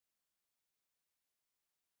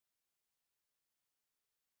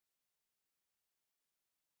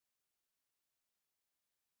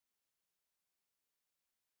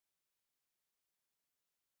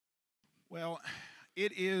Well,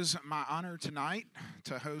 it is my honor tonight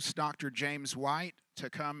to host Dr. James White to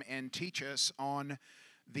come and teach us on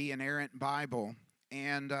the Inerrant Bible.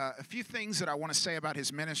 And a few things that I want to say about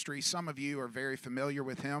his ministry. Some of you are very familiar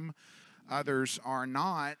with him, others are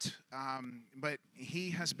not. But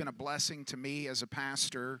he has been a blessing to me as a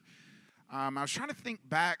pastor. I was trying to think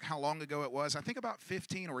back how long ago it was. I think about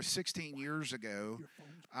 15 or 16 years ago,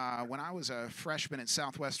 when I was a freshman at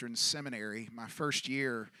Southwestern Seminary, my first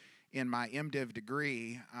year in my MDiv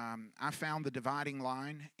degree, I found the dividing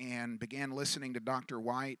line and began listening to Dr.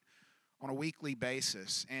 White on a weekly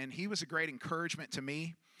basis. And he was a great encouragement to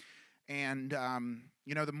me. And,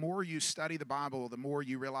 the more you study the Bible, the more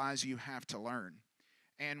you realize you have to learn.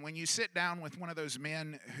 And when you sit down with one of those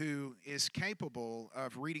men who is capable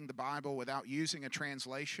of reading the Bible without using a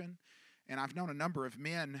translation, and I've known a number of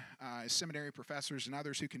men, seminary professors and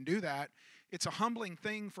others who can do that, it's a humbling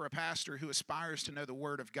thing for a pastor who aspires to know the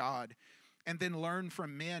Word of God and then learn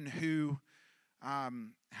from men who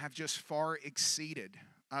have just far exceeded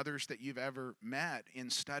others that you've ever met in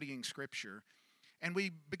studying Scripture. And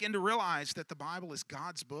we begin to realize that the Bible is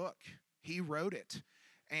God's book. He wrote it.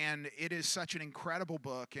 And it is such an incredible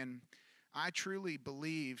book. And I truly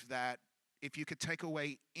believe that if you could take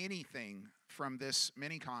away anything from this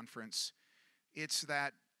mini-conference, it's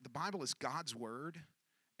that the Bible is God's Word,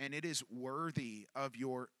 and it is worthy of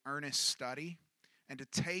your earnest study, and to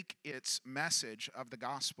take its message of the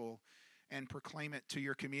gospel and proclaim it to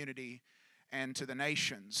your community and to the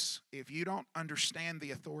nations. If you don't understand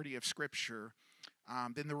the authority of Scripture,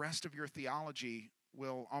 then the rest of your theology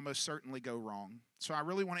will almost certainly go wrong. So I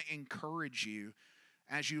really want to encourage you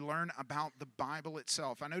as you learn about the Bible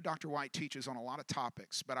itself. I know Dr. White teaches on a lot of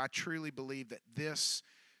topics, but I truly believe that this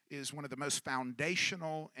is one of the most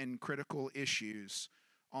foundational and critical issues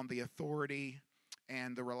on the authority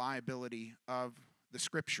and the reliability of the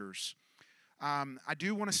Scriptures. I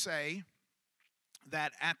do want to say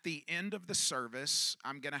that at the end of the service,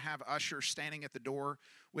 I'm going to have ushers standing at the door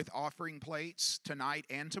with offering plates tonight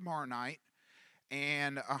and tomorrow night.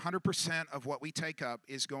 And 100% of what we take up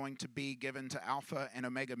is going to be given to Alpha and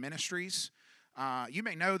Omega Ministries. You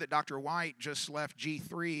may know that Dr. White just left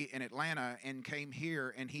G3 in Atlanta and came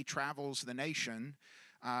here, and he travels the nation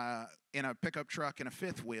in a pickup truck and a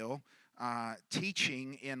fifth wheel,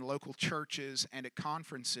 teaching in local churches and at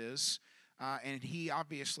conferences. And he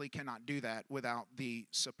obviously cannot do that without the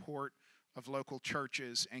support of local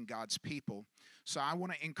churches and God's people. So I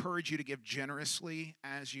want to encourage you to give generously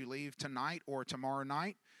as you leave tonight or tomorrow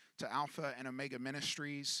night to Alpha and Omega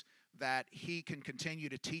Ministries, that he can continue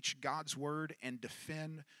to teach God's Word and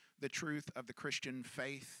defend the truth of the Christian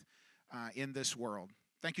faith in this world.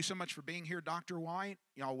 Thank you so much for being here, Dr. White.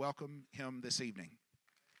 Y'all welcome him this evening.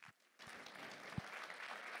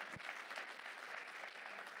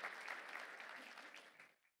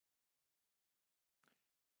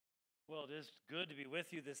 Well, it is good to be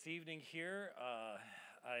with you this evening here.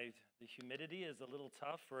 The humidity is a little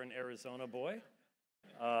tough for an Arizona boy.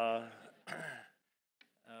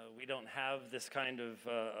 We don't have this kind of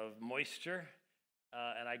moisture.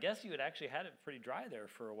 And I guess you had actually had it pretty dry there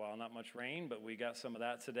for a while. Not much rain, but we got some of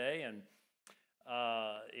that today. And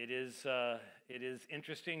it is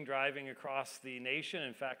interesting driving across the nation.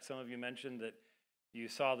 In fact, some of you mentioned that you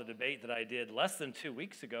saw the debate that I did less than 2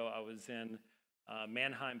 weeks ago. I was in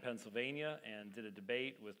Mannheim, Pennsylvania, and did a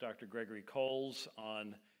debate with Dr. Gregory Coles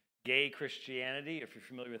on gay Christianity. If you're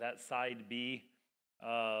familiar with that, side B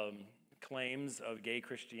claims of gay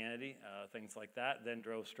Christianity, things like that. Then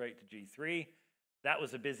drove straight to G3. That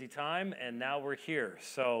was a busy time, and now we're here.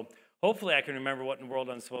 So hopefully I can remember what in the world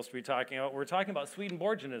I'm supposed to be talking about. We're talking about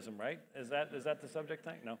Swedenborgianism, right? Is that the subject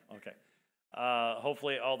thing? No? Okay.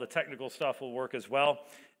 Hopefully all the technical stuff will work as well.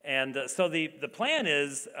 And so the plan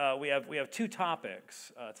is we have two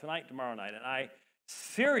topics tonight, tomorrow night, and I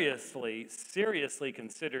seriously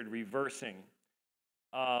considered reversing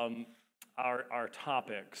our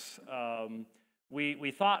topics.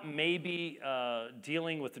 We thought maybe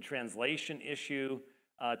dealing with the translation issue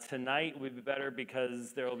tonight would be better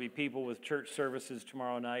because there will be people with church services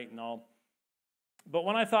tomorrow night and all. But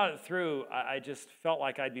when I thought it through, I just felt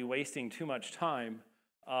like I'd be wasting too much time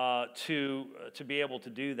to be able to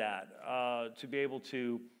do that, to be able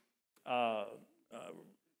to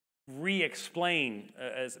re-explain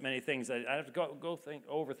as many things. I have to go think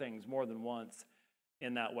over things more than once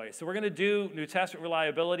in that way. So we're going to do New Testament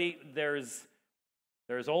reliability. There's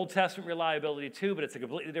Old Testament reliability too, but it's a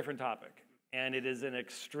completely different topic. And it is an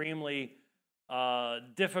extremely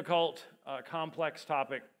difficult, complex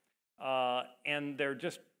topic. And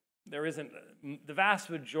there isn't, the vast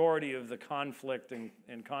majority of the conflict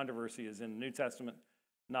and controversy is in the New Testament,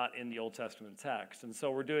 not in the Old Testament text. And so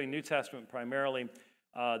we're doing New Testament primarily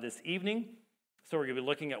this evening. So we're going to be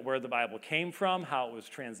looking at where the Bible came from, how it was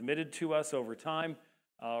transmitted to us over time,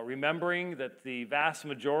 remembering that the vast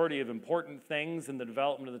majority of important things in the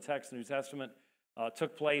development of the text in the New Testament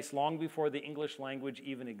took place long before the English language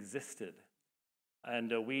even existed.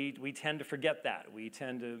 And we tend to forget that. We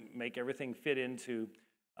tend to make everything fit into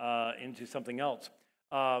something else.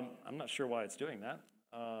 I'm not sure why it's doing that.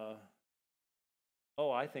 Oh,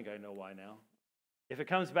 I think I know why now. If it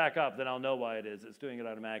comes back up, then I'll know why it is. It's doing it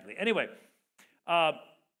automatically. Anyway,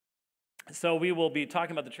 so we will be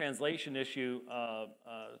talking about the translation issue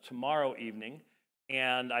tomorrow evening.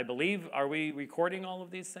 And I believe, are we recording all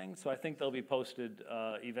of these things? So I think they'll be posted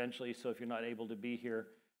eventually. So if you're not able to be here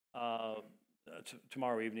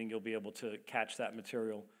tomorrow evening, you'll be able to catch that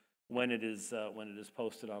material when it is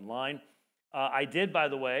posted online. I did, by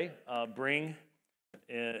the way, bring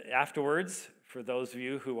afterwards, for those of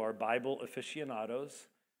you who are Bible aficionados,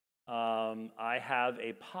 I have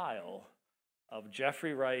a pile of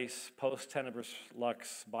Jeffrey Rice post-tenebris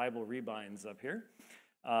lux Bible rebinds up here,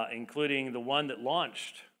 including the one that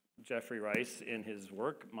launched Jeffrey Rice in his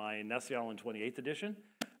work, my Nessian 28th edition,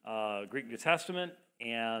 Greek New Testament,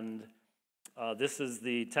 and this is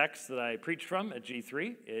the text that I preached from at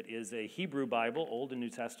G3. It is a Hebrew Bible, Old and New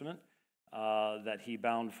Testament, that he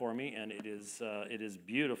bound for me, and it is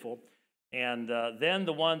beautiful. And then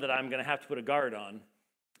the one that I'm going to have to put a guard on,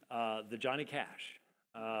 the Johnny Cash.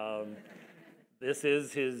 This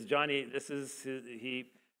is his Johnny.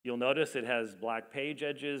 You'll notice it has black page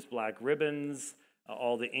edges, black ribbons,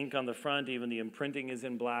 all the ink on the front, even the imprinting is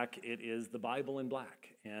in black. It is the Bible in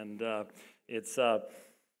black, and it's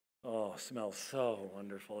smells so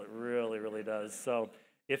wonderful. It really, really does. So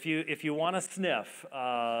if you want to sniff,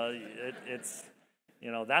 it's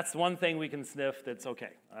that's one thing we can sniff. That's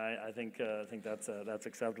okay. I think that's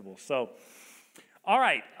acceptable. So. All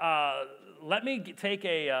right, let me take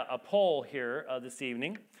a poll here this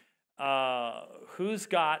evening. Who's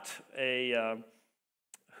got,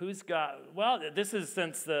 well, this is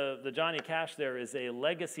since the Johnny Cash there is a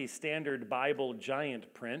Legacy Standard Bible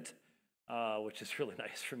giant print, which is really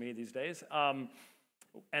nice for me these days. And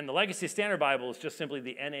the Legacy Standard Bible is just simply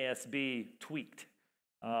the NASB tweaked,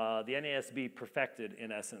 the NASB perfected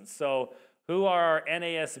in essence. So who are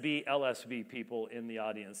NASB, LSB people in the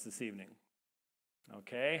audience this evening?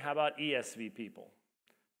 Okay, how about ESV people?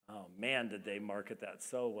 Oh man, did they market that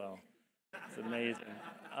so well. It's amazing.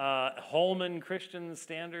 Holman Christian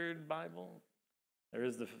Standard Bible.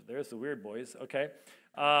 There's the weird boys. Okay.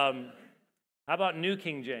 How about New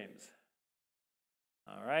King James?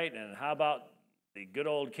 All right, and how about the good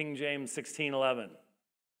old King James 1611?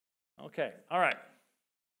 Okay, all right.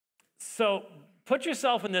 So put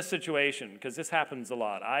yourself in this situation, because this happens a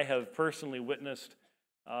lot. I have personally witnessed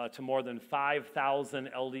to more than 5,000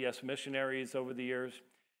 LDS missionaries over the years.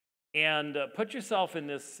 And put yourself in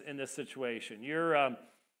this situation.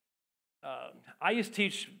 I used to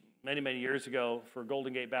teach many years ago for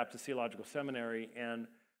Golden Gate Baptist Theological Seminary, and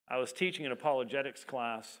I was teaching an apologetics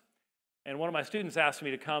class. And one of my students asked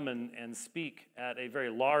me to come and speak at a very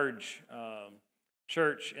large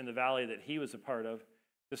church in the valley that he was a part of,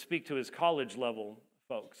 to speak to his college level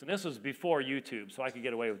folks. And this was before YouTube, so I could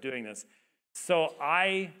get away with doing this. So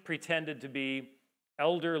I pretended to be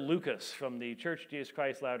Elder Lucas from the Church of Jesus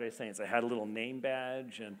Christ of Latter-day Saints. I had a little name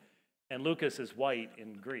badge, and Lucas is white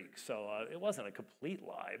in Greek, so it wasn't a complete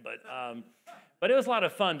lie, but it was a lot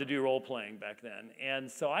of fun to do role-playing back then.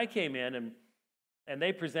 And so I came in, and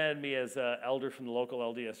they presented me as an elder from the local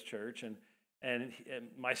LDS church, and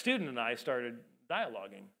my student and I started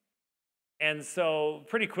dialoguing. And so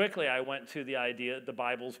pretty quickly I went to the idea that the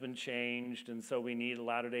Bible's been changed, and so we need a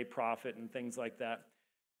latter-day prophet and things like that.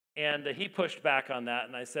 And he pushed back on that,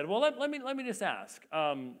 and I said, well, let me just ask,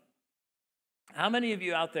 how many of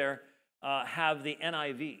you out there have the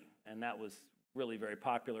NIV? And that was really very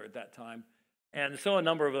popular at that time. And so a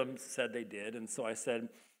number of them said they did, and so I said,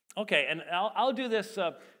 okay, and I'll do this.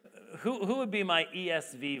 Who would be my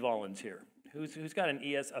ESV volunteer? Who's got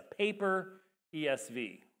a paper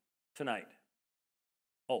ESV? Tonight.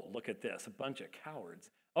 Oh, look at this, a bunch of cowards.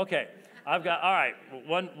 Okay, I've got, all right,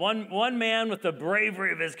 one man with the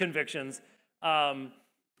bravery of his convictions.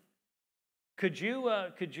 Could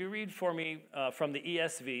you read for me from the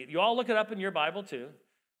ESV? You all look it up in your Bible too.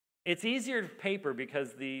 It's easier to paper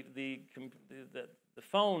because the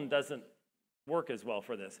phone doesn't work as well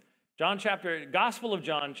for this. Gospel of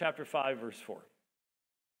John, chapter 5, verse 4.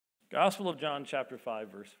 Gospel of John, chapter 5,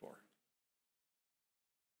 verse 4.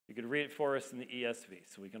 You could read it for us in the ESV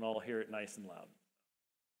so we can all hear it nice and loud.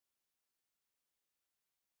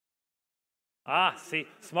 Ah, see,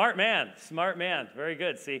 smart man, smart man. Very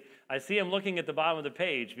good. See, I see him looking at the bottom of the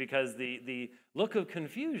page because the look of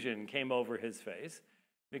confusion came over his face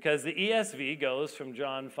because the ESV goes from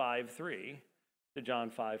John 5:3 to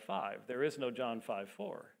John 5:5. There is no John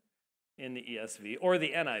 5:4 in the ESV or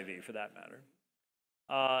the NIV for that matter.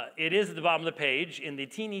 It is at the bottom of the page in the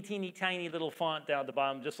teeny, teeny, tiny little font down at the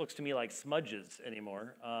bottom. Just looks to me like smudges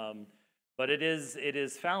anymore. But it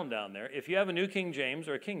is found down there. If you have a New King James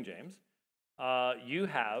or a King James, you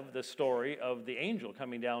have the story of the angel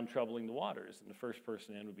coming down troubling the waters, and the first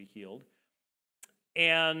person in would be healed.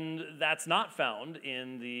 And that's not found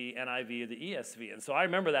in the NIV or the ESV. And so I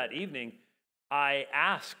remember that evening, I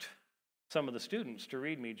asked some of the students to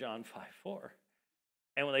read me John 5:4.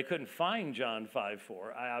 And when they couldn't find John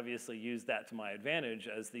 5:4, I obviously used that to my advantage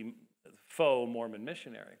as the faux Mormon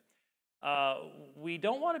missionary. We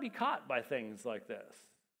don't want to be caught by things like this.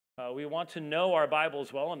 We want to know our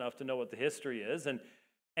Bibles well enough to know what the history is.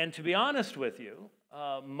 And to be honest with you,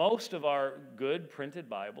 most of our good printed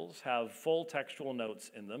Bibles have full textual notes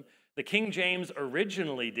in them. The King James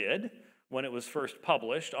originally did when it was first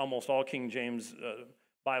published. Almost all King James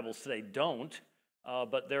Bibles today don't.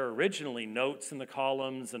 But there are originally notes in the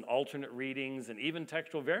columns and alternate readings and even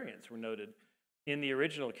textual variants were noted in the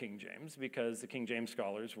original King James because the King James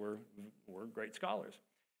scholars were great scholars.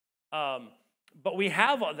 But we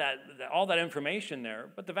have all that information there,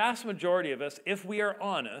 but the vast majority of us, if we are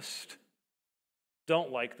honest, don't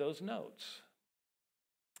like those notes.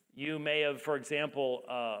 You may have, for example,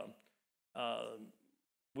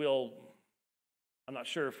 I'm not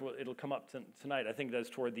sure if it'll come up tonight. I think that's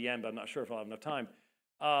toward the end, but I'm not sure if I'll have enough time.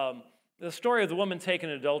 The story of the woman taken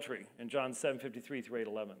in adultery in John 7:53 through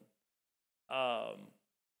 8:11.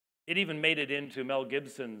 It even made it into Mel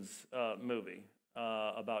Gibson's movie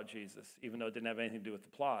about Jesus, even though it didn't have anything to do with the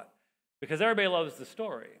plot, because everybody loves the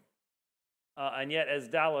story. And yet, as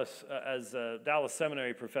Dallas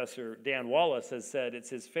Seminary professor Dan Wallace has said, it's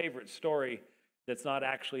his favorite story that's not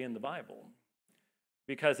actually in the Bible,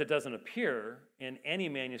 because it doesn't appear in any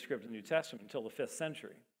manuscript of the New Testament until the 5th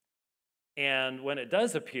century. And when it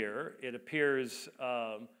does appear, it appears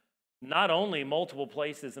not only multiple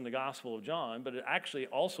places in the Gospel of John, but it actually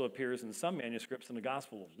also appears in some manuscripts in the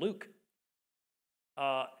Gospel of Luke.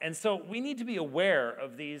 And so we need to be aware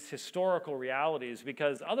of these historical realities,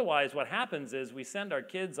 because otherwise what happens is we send our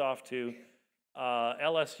kids off to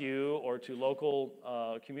LSU or to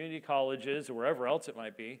local community colleges or wherever else it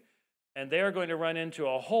might be, and they are going to run into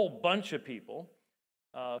a whole bunch of people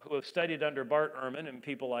who have studied under Bart Ehrman and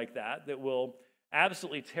people like that will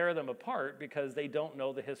absolutely tear them apart because they don't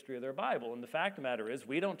know the history of their Bible. And the fact of the matter is,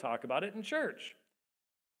 we don't talk about it in church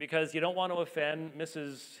because you don't want to offend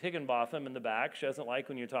Mrs. Higginbotham in the back. She doesn't like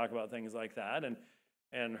when you talk about things like that,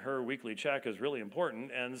 and her weekly check is really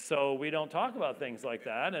important, and so we don't talk about things like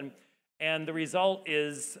that. And the result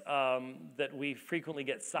is that we frequently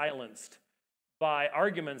get silenced by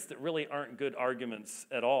arguments that really aren't good arguments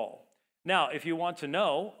at all. Now, if you want to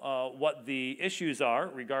know what the issues are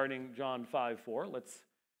regarding John 5:4,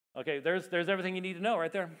 okay, there's everything you need to know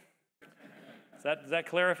right there. Does that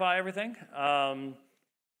clarify everything?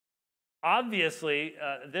 Obviously,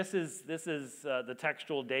 this is the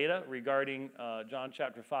textual data regarding John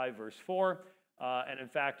chapter 5, verse 4. And in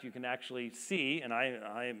fact, you can actually see, and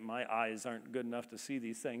my eyes aren't good enough to see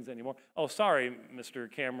these things anymore. Oh, sorry,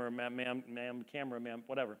 Mr. Cameraman, ma'am, cameraman,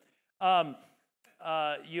 whatever.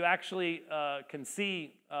 You actually can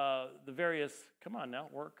see the various, come on now,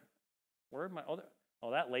 work. Where am I?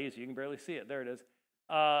 Oh, that lazy, you can barely see it. There it is.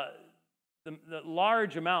 The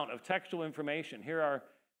large amount of textual information. Here are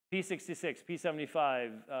P66,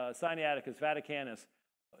 P75, Sinaiticus, Vaticanus.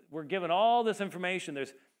 We're given all this information.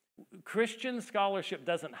 Christian scholarship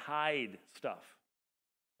doesn't hide stuff.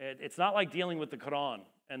 It's not like dealing with the Quran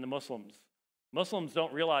and the Muslims. Muslims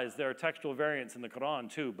don't realize there are textual variants in the Quran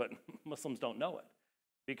too, but Muslims don't know it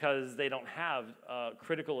because they don't have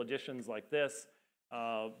critical editions like this.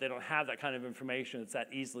 They don't have that kind of information that's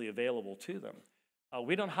that easily available to them.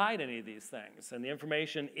 We don't hide any of these things, and the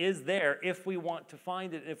information is there if we want to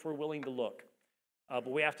find it, if we're willing to look. But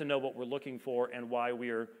we have to know what we're looking for and why we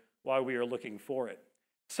are looking for it.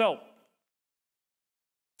 So,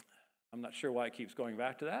 I'm not sure why it keeps going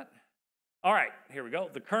back to that. All right, here we go.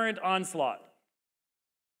 The current onslaught.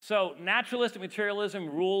 So, naturalistic materialism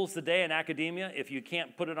rules the day in academia. If you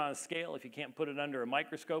can't put it on a scale, if you can't put it under a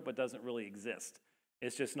microscope, it doesn't really exist.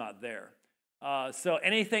 It's just not there. So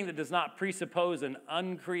anything that does not presuppose an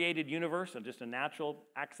uncreated universe, or just a natural,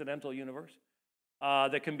 accidental universe,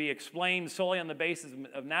 that can be explained solely on the basis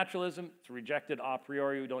of naturalism, it's rejected a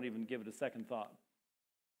priori. We don't even give it a second thought.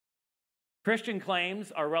 Christian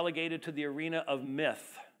claims are relegated to the arena of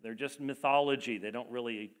myth. They're just mythology. They don't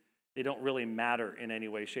really matter in any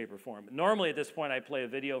way, shape, or form. Normally at this point I play a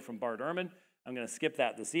video from Bart Ehrman. I'm going to skip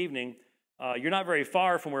that this evening. You're not very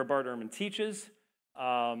far from where Bart Ehrman teaches,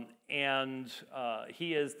 and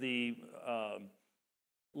he is the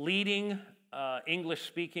leading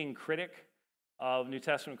English-speaking critic of New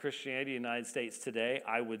Testament Christianity in the United States today,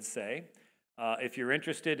 I would say. If you're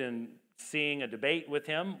interested in seeing a debate with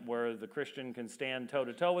him where the Christian can stand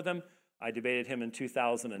toe-to-toe with him, I debated him in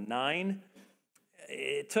 2009.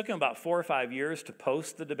 It took him about 4 or 5 years to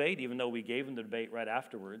post the debate, even though we gave him the debate right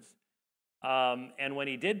afterwards. And when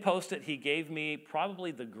he did post it, he gave me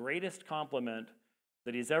probably the greatest compliment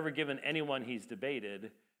that he's ever given anyone he's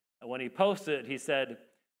debated. And when he posted it, he said,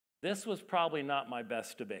 "This was probably not my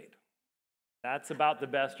best debate." That's about the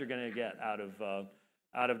best you're going to get out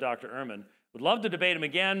of Dr. Ehrman. Would love to debate him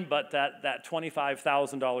again, but that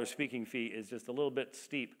 $25,000 speaking fee is just a little bit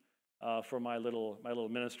steep for my little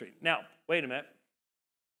ministry. Now, wait a minute.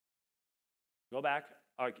 Go back.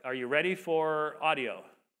 Are you ready for audio?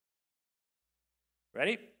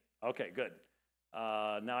 Ready? Okay, good.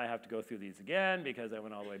 Now I have to go through these again because I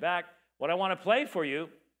went all the way back. What I want to play for you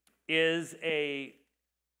is a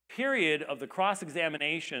period of the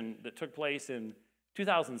cross-examination that took place in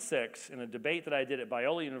 2006 in a debate that I did at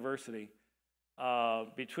Biola University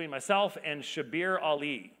between myself and Shabir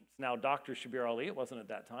Ali. It's now Dr. Shabir Ali. It wasn't at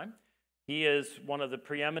that time. He is one of the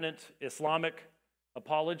preeminent Islamic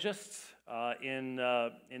apologists in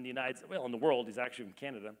the United States, well, in the world. He's actually from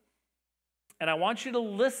Canada. And I want you to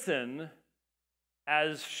listen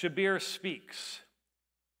as Shabir speaks.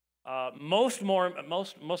 Most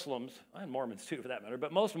Muslims, and Mormons too for that matter,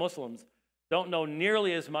 but most Muslims don't know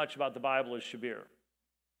nearly as much about the Bible as Shabir.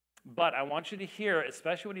 But I want you to hear,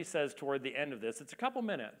 especially what he says toward the end of this. It's a couple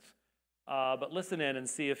minutes, but listen in and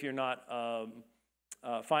see if you're not,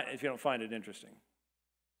 if you don't find it interesting.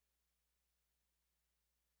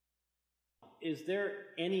 Is there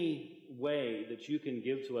any way that you can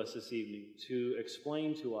give to us this evening to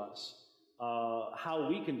explain to us how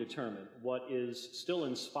we can determine what is still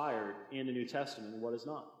inspired in the New Testament and what is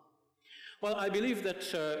not? Well, I believe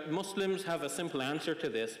that Muslims have a simple answer to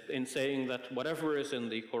this in saying that whatever is in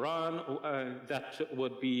the Quran, that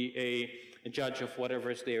would be a judge of whatever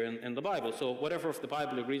is there in the Bible. So whatever if the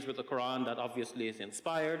Bible agrees with the Quran, that obviously is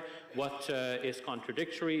inspired. What is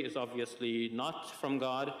contradictory is obviously not from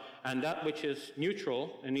God. And that which is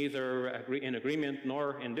neutral, and neither in agreement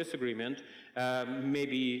nor in disagreement, may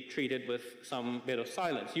be treated with some bit of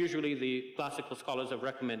silence. Usually the classical scholars have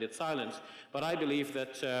recommended silence, but I believe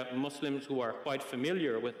that Muslims who are quite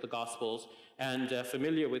familiar with the Gospels and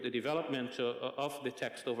familiar with the development of the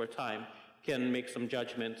text over time can make some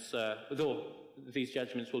judgments, though these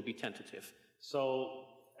judgments will be tentative. So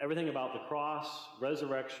everything about the cross,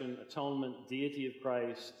 resurrection, atonement, deity of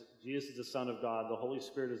Christ, Jesus is the Son of God, the Holy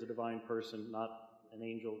Spirit is a divine person, not an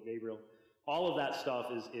angel, Gabriel. All of that stuff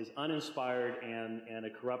is uninspired and a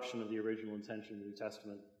corruption of the original intention of the New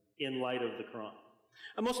Testament in light of the Quran.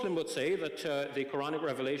 A Muslim would say that the Quranic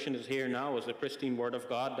revelation is here now as the pristine word of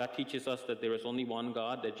God. That teaches us that there is only one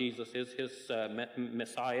God, that Jesus is his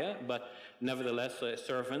Messiah, but nevertheless a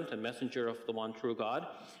servant and messenger of the one true God.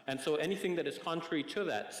 And so anything that is contrary to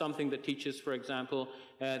that, something that teaches, for example,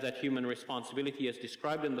 that human responsibility as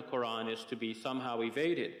described in the Quran is to be somehow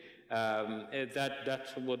evaded,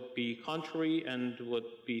 that would be contrary and would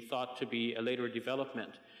be thought to be a later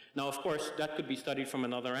development. Now, of course, that could be studied from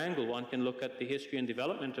another angle. One can look at the history and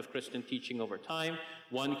development of Christian teaching over time.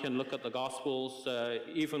 One can look at the Gospels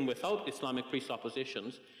even without Islamic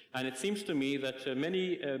presuppositions. And it seems to me that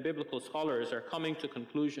many biblical scholars are coming to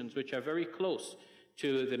conclusions which are very close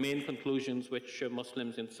to the main conclusions which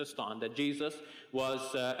Muslims insist on, that Jesus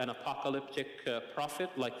was an apocalyptic prophet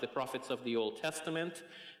like the prophets of the Old Testament.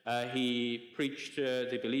 He preached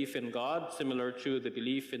the belief in God, similar to the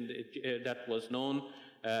belief that was known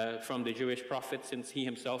from the Jewish prophets, since he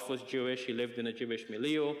himself was Jewish. He lived in a Jewish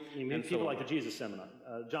milieu. You mean people like the Jesus Seminar,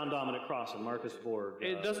 John Dominic Crossan, Marcus Borg.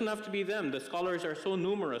 It doesn't have to be them. The scholars are so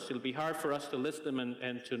numerous, it'll be hard for us to list them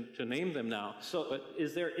and to name them now. So, but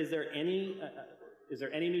is there any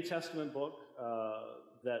New Testament book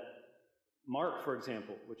that Mark, for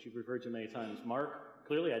example, which you've referred to many times, Mark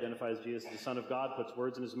clearly identifies Jesus as the Son of God, puts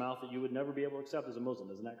words in his mouth that you would never be able to accept as a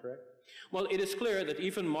Muslim. Isn't that correct? Well, it is clear that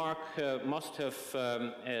even Mark must have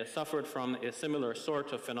suffered from a similar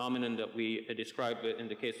sort of phenomenon that we described in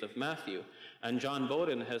the case of Matthew. And John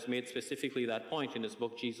Bowden has made specifically that point in his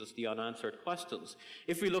book, Jesus, the Unanswered Questions.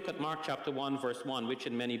 If we look at Mark chapter 1, verse 1, which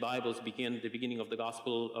in many Bibles begin the beginning of the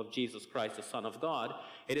gospel of Jesus Christ, the Son of God,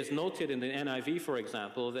 it is noted in the NIV, for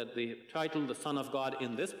example, that the title, the Son of God,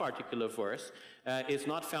 in this particular verse is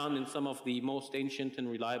not found in some of the most ancient and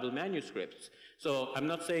reliable manuscripts. So I'm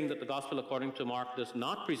not saying that the gospel according to Mark does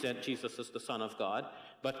not present Jesus as the Son of God,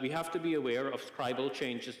 but we have to be aware of scribal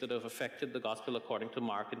changes that have affected the gospel according to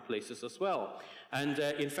Mark in places as well. And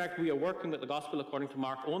in fact, we are working with the gospel according to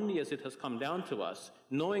Mark only as it has come down to us.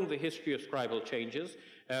 Knowing the history of scribal changes,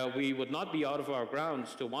 we would not be out of our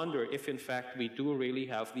grounds to wonder if in fact we do really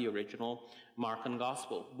have the original Markan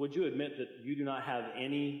gospel. Would you admit that you do not have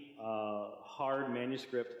any hard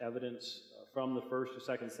manuscript evidence from the 1st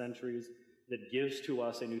or 2nd centuries that gives to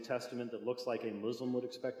us a New Testament that looks like a Muslim would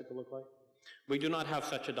expect it to look like? We do not have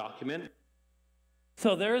such a document.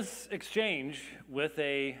 So there's exchange with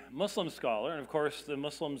a Muslim scholar, and of course the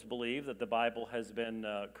Muslims believe that the Bible has been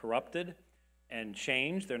corrupted and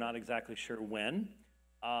changed. They're not exactly sure when,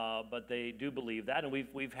 but they do believe that, and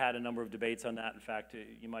we've had a number of debates on that. In fact,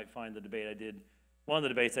 you might find the debate I did, one of the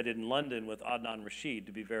debates I did in London with Adnan Rashid,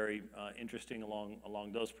 to be very interesting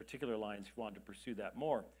along those particular lines if you want to pursue that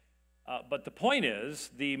more. But the point is,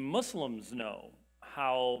 the Muslims know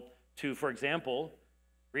how to, for example,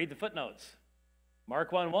 read the footnotes.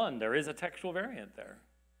 Mark 1:1, there is a textual variant there.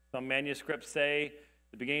 Some manuscripts say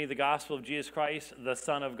the beginning of the gospel of Jesus Christ, the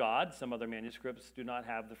Son of God. Some other manuscripts do not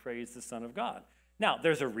have the phrase the Son of God. Now,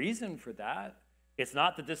 there's a reason for that. It's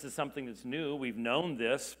not that this is something that's new. We've known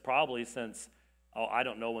this probably since, I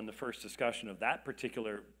don't know when the first discussion of that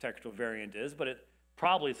particular textual variant is, but it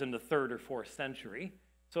probably is in the 3rd or 4th century.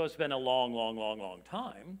 So it's been a long, long, long, long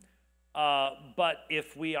time. But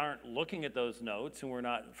if we aren't looking at those notes and we're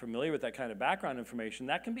not familiar with that kind of background information,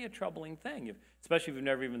 that can be a troubling thing, especially if you've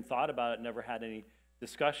never even thought about it, never had any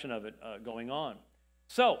discussion of it going on.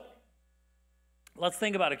 So let's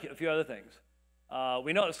think about a few other things.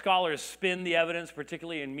 We know that scholars spin the evidence,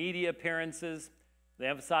 particularly in media appearances. They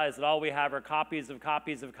emphasize that all we have are copies of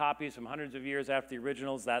copies of copies from hundreds of years after the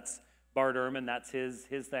originals. That's Bart Ehrman, that's his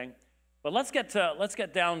thing. But let's get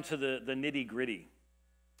down to the nitty-gritty.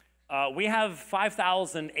 We have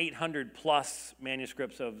 5,800 plus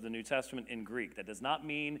manuscripts of the New Testament in Greek. That does not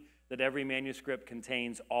mean that every manuscript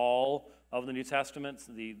contains all of the New Testaments.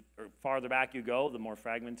 The farther back you go, the more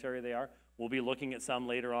fragmentary they are. We'll be looking at some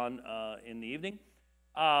later on in the evening.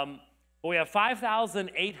 But we have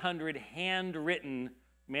 5,800 handwritten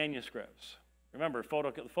manuscripts. Remember,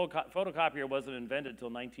 photocopier wasn't invented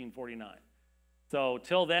until 1949. So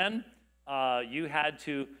till then, you had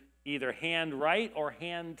to either hand write or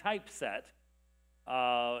hand typeset,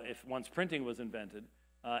 if once printing was invented,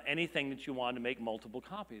 anything that you wanted to make multiple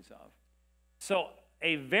copies of. So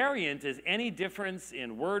a variant is any difference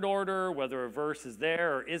in word order, whether a verse is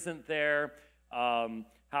there or isn't there,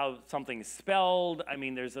 how something's spelled. I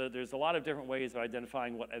mean, there's a lot of different ways of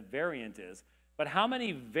identifying what a variant is. But how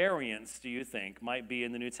many variants do you think might be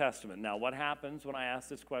in the New Testament? Now, what happens when I ask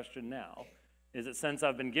this question now is that since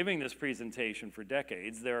I've been giving this presentation for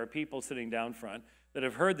decades, there are people sitting down front that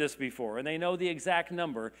have heard this before, and they know the exact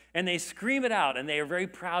number, and they scream it out, and they are very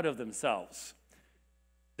proud of themselves.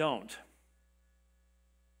 Don't.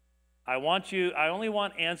 I only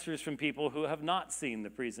want answers from people who have not seen the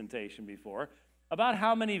presentation before about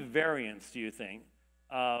how many variants do you think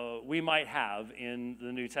we might have in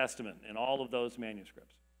the New Testament, in all of those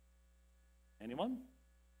manuscripts? Anyone?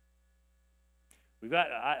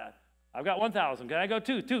 I've got 1,000. Can I go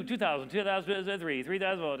 2,000, 2,000,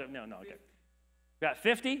 3,000? No, okay. We've got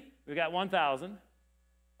 50. We've got 1,000.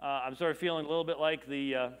 I'm sort of feeling a little bit like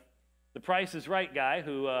the Price is Right guy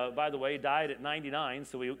who, by the way, died at 99.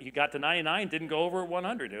 So he got to 99, didn't go over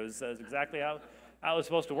 100. It was exactly how it was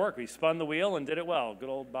supposed to work. He spun the wheel and did it well. Good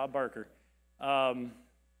old Bob Barker. Some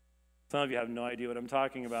of you have no idea what I'm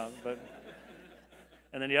talking about.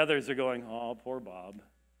 And then the others are going, oh, poor Bob.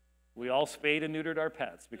 We all spayed and neutered our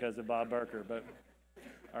pets because of Bob Barker, but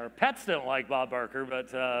our pets don't like Bob Barker,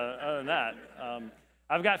 but other than that,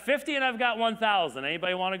 I've got 50 and I've got 1,000.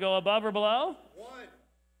 Anybody want to go above or below? 1.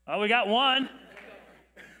 Oh, we got 1.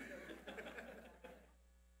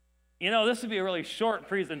 You know, this would be a really short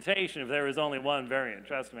presentation if there was only one variant,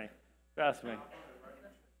 trust me. Trust me.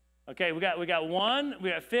 Okay, we got 1, we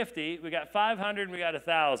got 50, we got 500, and we got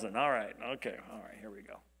 1,000. All right, okay, all right, here we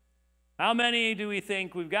go. How many do we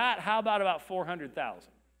think we've got? How about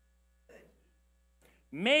 400,000?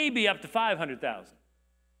 Maybe up to 500,000.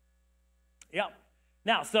 Yep.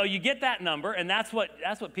 Now, so you get that number, and that's what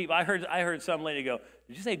people. I heard some lady go,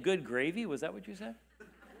 "Did you say good gravy? Was that what you said?"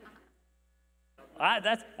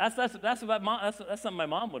 That's what that's something my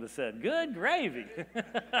mom would have said. Good gravy.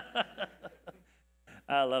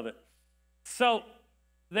 I love it. So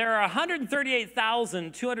there are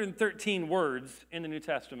 138,213 words in the New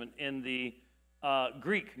Testament, in the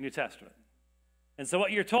Greek New Testament. And so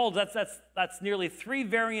what you're told, that's nearly 3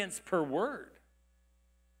 variants per word.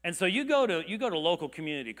 And so you go to local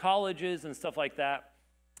community colleges and stuff like that.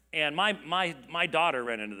 And my daughter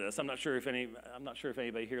ran into this. I'm not sure if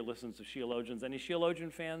anybody here listens to theologians. Any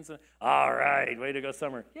theologian fans? All right, way to go,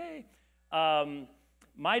 Summer. Yay.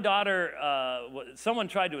 My daughter, someone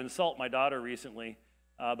tried to insult my daughter recently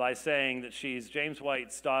by saying that she's James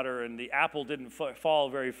White's daughter and the apple didn't fall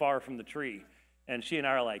very far from the tree. And she and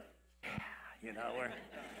I are like, you know,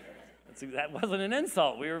 that wasn't an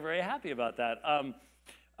insult. We were very happy about that.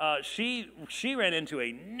 She ran into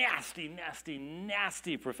a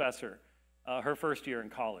nasty professor her first year in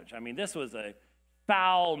college. I mean, this was a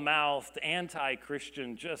foul-mouthed,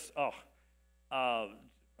 anti-Christian,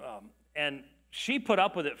 and she put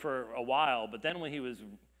up with it for a while, but then when he was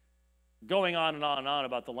going on and on and on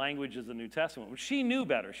about the languages of the New Testament, which she knew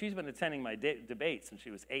better. She's been attending my debates since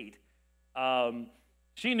she was 8.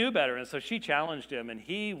 She knew better, and so she challenged him, and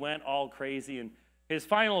he went all crazy, and his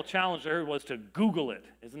final challenge to her was to Google it.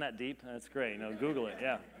 Isn't that deep? That's great. No, Google it.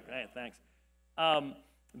 Yeah, great, thanks.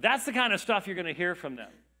 That's the kind of stuff you're going to hear from them.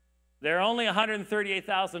 There are only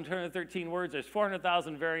 138,213 words. There's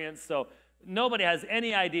 400,000 variants, so nobody has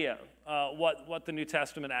any idea what the New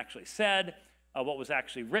Testament actually said, what was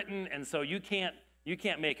actually written, and so you can't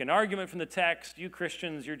make an argument from the text. You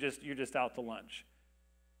Christians, you're just out to lunch.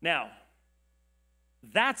 Now,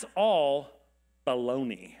 that's all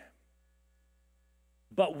baloney.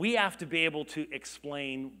 But we have to be able to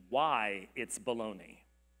explain why it's baloney.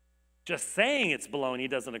 Just saying it's baloney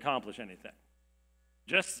doesn't accomplish anything.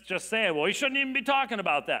 Just saying, well, we shouldn't even be talking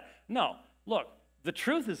about that. No, look, the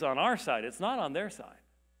truth is on our side. It's not on their side.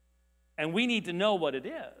 And we need to know what it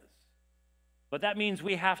is. But that means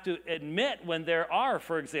we have to admit when there are,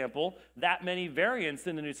 for example, that many variants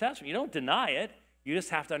in the New Testament. You don't deny it. You just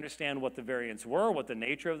have to understand what the variants were, what the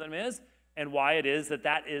nature of them is, and why it is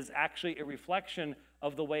that is actually a reflection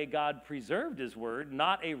of the way God preserved his word,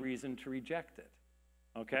 not a reason to reject it.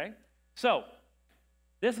 Okay? So,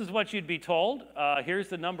 this is what you'd be told. Here's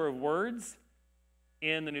the number of words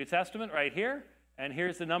in the New Testament right here, and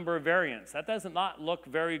here's the number of variants. That does not look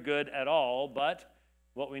very good at all, but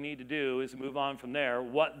what we need to do is move on from there,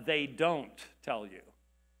 what they don't tell you.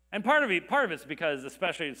 And part of it's because,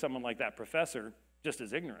 especially someone like that professor, just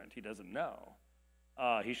is ignorant. He doesn't know.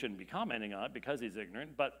 He shouldn't be commenting on it because he's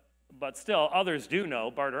ignorant, but still, others do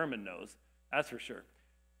know. Bart Ehrman knows, that's for sure.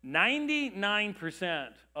 99%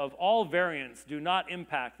 of all variants do not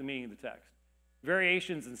impact the meaning of the text.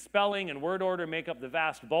 Variations in spelling and word order make up the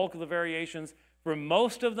vast bulk of the variations. For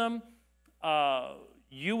most of them,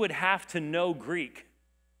 you would have to know Greek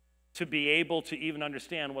to be able to even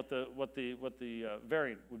understand what the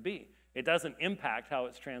variant would be. It doesn't impact how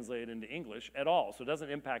it's translated into English at all, so it doesn't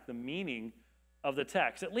impact the meaning of the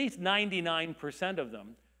text. At least 99% of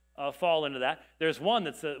them fall into that. There's one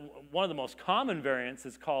that's one of the most common variants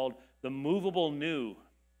is called the movable nu.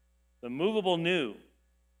 The movable nu.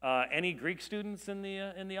 Any Greek students in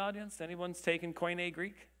the audience? Anyone's taken Koine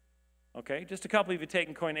Greek? Okay, just a couple of you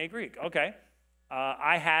taken Koine Greek. Okay,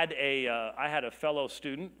 I had a fellow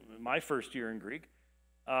student my first year in Greek.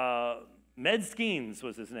 Med Skeens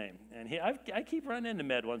was his name, and I keep running into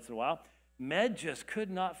Med once in a while. Med just could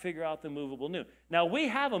not figure out the movable nu. Now, we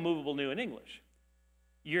have a movable nu in English.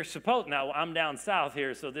 Now, I'm down south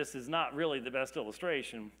here, so this is not really the best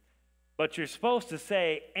illustration, but you're supposed to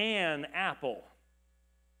say an apple,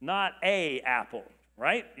 not a apple,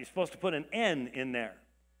 right? You're supposed to put an N in there.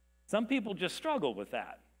 Some people just struggle with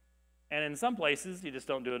that. And in some places, you just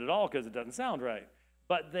don't do it at all because it doesn't sound right.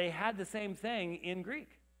 But they had the same thing in Greek.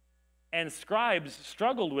 And scribes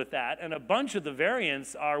struggled with that, and a bunch of the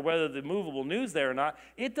variants are whether the movable nu's there or not.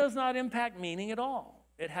 It does not impact meaning at all.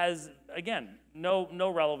 It has, again,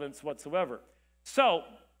 no relevance whatsoever. So,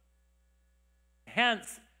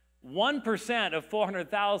 hence, 1% of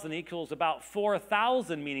 400,000 equals about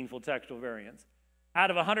 4,000 meaningful textual variants.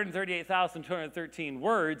 Out of 138,213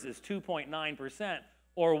 words is 2.9%,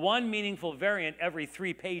 or one meaningful variant every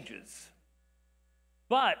 3 pages.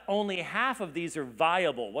 But only half of these are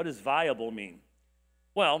viable. What does viable mean?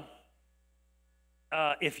 Well,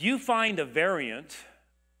 if you find a variant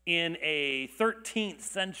in a 13th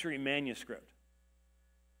century manuscript,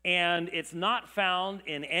 and it's not found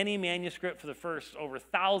in any manuscript for the first over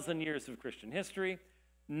 1,000 years of Christian history,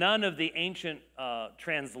 none of the ancient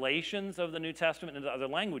translations of the New Testament into other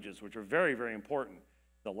languages, which are very, very important.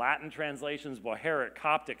 The Latin translations, Bohairic,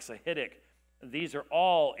 Coptic, Sahidic, these are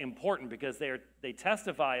all important because they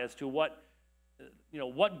testify as to what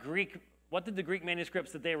did the Greek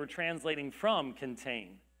manuscripts that they were translating from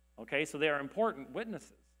contain. Okay, so they are important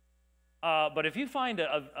witnesses. But if you find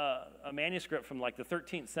a manuscript from like the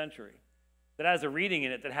 13th century that has a reading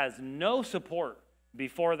in it that has no support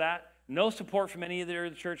before that, no support from any of the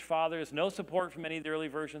early church fathers, no support from any of the early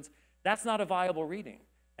versions, that's not a viable reading.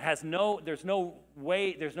 There's no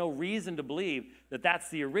reason to believe that that's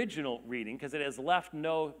the original reading because it has left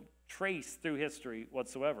no trace through history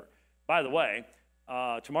whatsoever. By the way,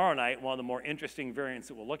 tomorrow night, one of the more interesting variants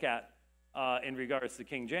that we'll look at in regards to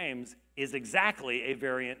King James is exactly a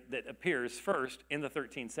variant that appears first in the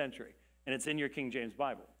 13th century, and it's in your King James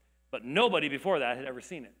Bible. But nobody before that had ever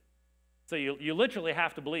seen it. So you literally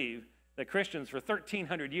have to believe that Christians for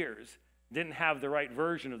 1,300 years didn't have the right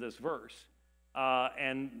version of this verse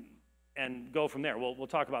and go from there. We'll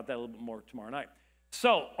talk about that a little bit more tomorrow night.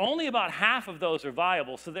 So only about half of those are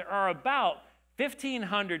viable. So there are about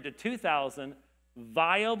 1,500 to 2,000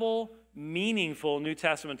 viable, meaningful New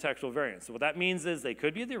Testament textual variants. So what that means is they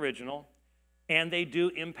could be the original, and they do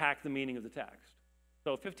impact the meaning of the text.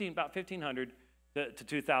 So about 1,500 to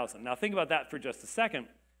 2,000. Now think about that for just a second.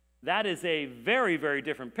 That is a very, very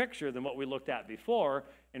different picture than what we looked at before.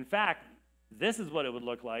 In fact, this is what it would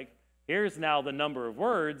look like. Here's now the number of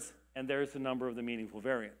words, and there's the number of the meaningful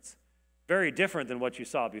variants. Very different than what you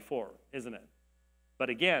saw before, isn't it? But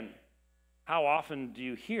again, how often do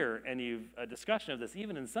you hear a discussion of this,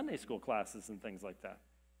 even in Sunday school classes and things like that?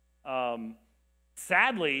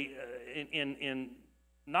 Sadly,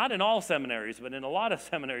 not in all seminaries, but in a lot of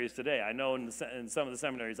seminaries today, I know in some of the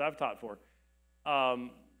seminaries I've taught for,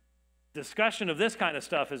 discussion of this kind of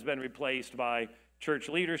stuff has been replaced by church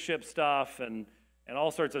leadership stuff and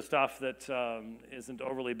all sorts of stuff that isn't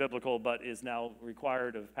overly biblical, but is now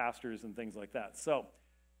required of pastors and things like that.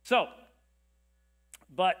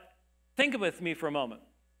 But think with me for a moment.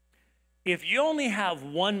 If you only have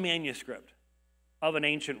one manuscript of an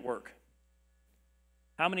ancient work,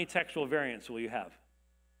 how many textual variants will you have?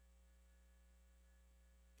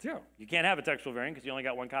 0. You can't have a textual variant because you only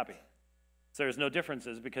got one copy. So there's no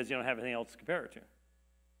differences because you don't have anything else to compare it to.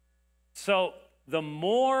 So the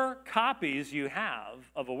more copies you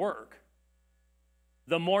have of a work,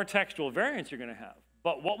 the more textual variants you're going to have.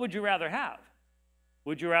 But what would you rather have?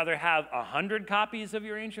 Would you rather have 100 copies of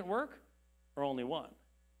your ancient work or only one?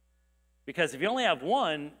 Because if you only have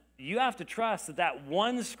one, you have to trust that that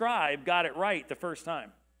one scribe got it right the first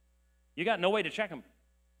time. You got no way to check them.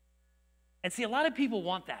 And see, a lot of people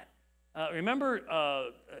want that.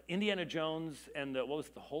 Remember Indiana Jones and what was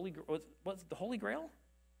the Holy Grail?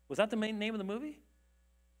 Was that the main name of the movie?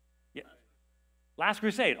 Yeah, Last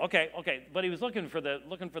Crusade. Okay. But he was looking for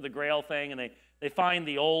the Grail thing, and they find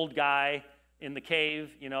the old guy in the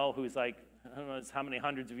cave, who's like I don't know how many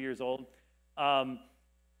hundreds of years old,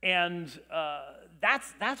 and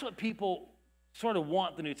that's what people sort of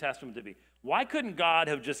want the New Testament to be. Why couldn't God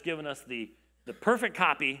have just given us the perfect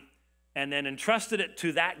copy and then entrusted it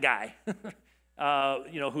to that guy,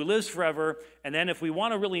 who lives forever? And then if we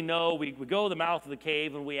want to really know, we go to the mouth of the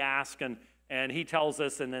cave and we ask, and he tells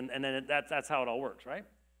us, and then that's how it all works, right?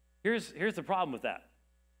 Here's the problem with that.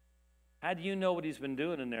 How do you know what he's been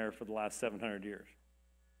doing in there for the last 700 years?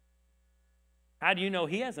 How do you know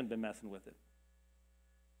he hasn't been messing with it?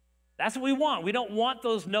 That's what we want. We don't want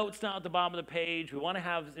those notes down at the bottom of the page. We want to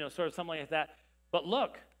have sort of something like that. But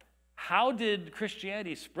look, how did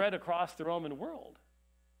Christianity spread across the Roman world?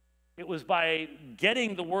 It was by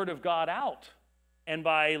getting the word of God out and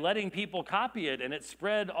by letting people copy it, and it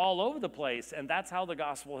spread all over the place, and that's how the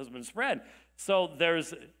gospel has been spread. So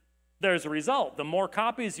there's a result. The more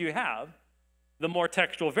copies you have, the more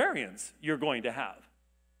textual variants you're going to have.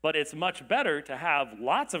 But it's much better to have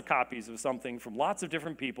lots of copies of something from lots of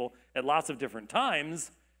different people at lots of different times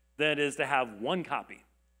than it is to have one copy.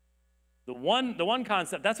 The one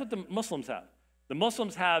concept, that's what the Muslims have. The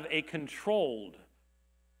Muslims have a controlled,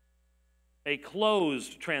 a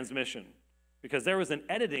closed transmission because there was an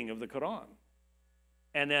editing of the Quran.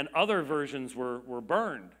 And then other versions were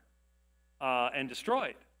burned and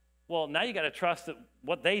destroyed. Well, now you got to trust that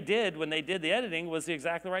what they did when they did the editing was the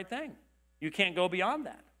exactly right thing. You can't go beyond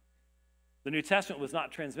that. The New Testament was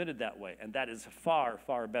not transmitted that way, and that is a far,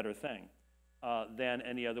 far better thing than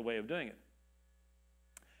any other way of doing it.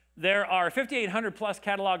 There are 5,800 plus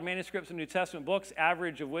catalog manuscripts of New Testament books,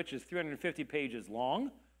 average of which is 350 pages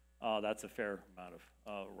long. That's a fair amount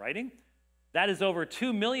of writing. That is over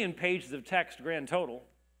 2 million pages of text grand total.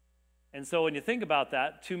 And so when you think about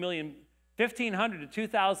that, 2 million, 1,500 to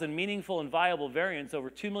 2,000 meaningful and viable variants over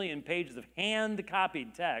 2 million pages of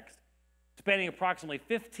hand-copied text, spanning approximately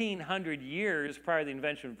 1,500 years prior to the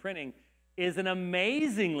invention of printing, is an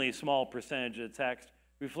amazingly small percentage of the text,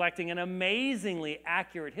 reflecting an amazingly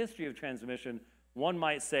accurate history of transmission. One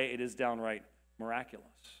might say it is downright miraculous.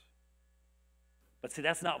 But see,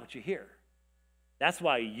 that's not what you hear. That's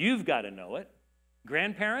why you've got to know it.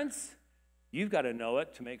 Grandparents, you've got to know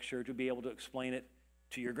it to make sure to be able to explain it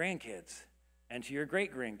to your grandkids and to your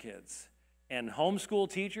great-grandkids. And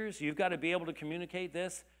homeschool teachers, you've got to be able to communicate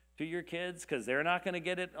this to your kids because they're not going to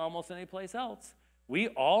get it almost anyplace else. We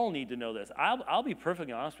all need to know this. I'll be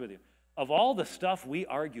perfectly honest with you. Of all the stuff we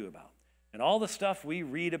argue about and all the stuff we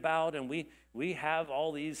read about and we have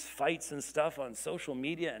all these fights and stuff on social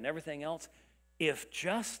media and everything else, if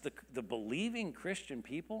just the believing Christian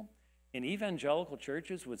people in evangelical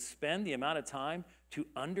churches would spend the amount of time to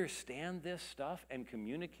understand this stuff and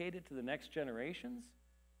communicate it to the next generations,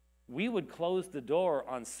 we would close the door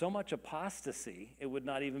on so much apostasy, it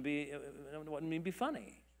wouldn't even be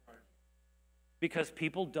funny. Because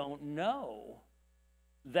people don't know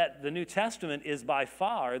that the New Testament is by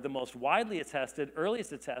far the most widely attested,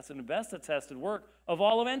 earliest attested, and best attested work of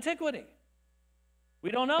all of antiquity. We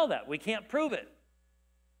don't know that. We can't prove it.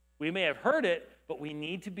 We may have heard it, but we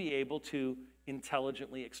need to be able to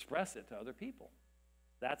intelligently express it to other people.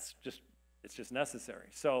 It's just necessary.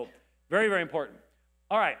 So, very, very important.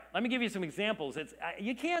 All right, let me give you some examples.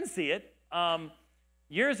 You can see it.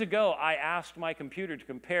 Years ago, I asked my computer to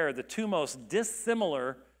compare the two most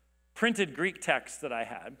dissimilar printed Greek texts that I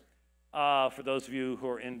had. For those of you who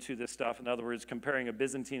are into this stuff, in other words, comparing a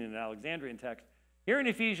Byzantine and an Alexandrian text. Here in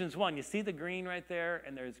Ephesians 1, you see the green right there,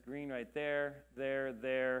 and there's green right there, there,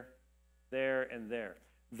 and there.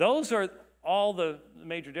 Those are all the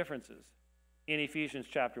major differences in Ephesians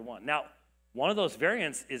chapter 1. Now, one of those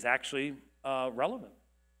variants is actually relevant.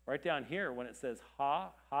 Right down here, when it says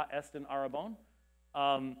ha estin arabon,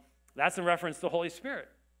 that's in reference to the Holy Spirit.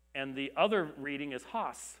 And the other reading is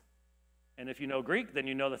hos. And if you know Greek, then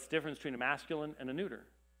you know that's the difference between a masculine and a neuter.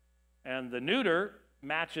 And the neuter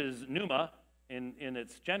matches pneuma in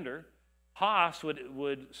its gender. Hos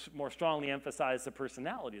would more strongly emphasize the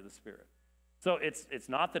personality of the Spirit. So it's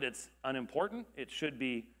not that it's unimportant. It should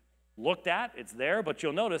be looked at. It's there. But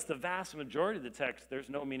you'll notice the vast majority of the text, there's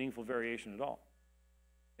no meaningful variation at all.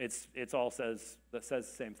 It's all says the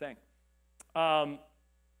same thing. Whoa.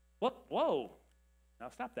 Now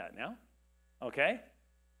stop that now. Okay?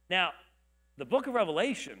 Now, the book of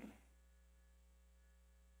Revelation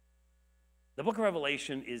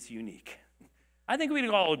is unique. I think we can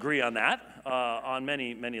all agree on that on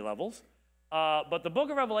many, many levels. But the book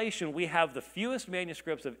of Revelation, we have the fewest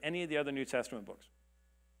manuscripts of any of the other New Testament books.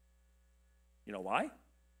 You know why?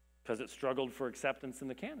 Because it struggled for acceptance in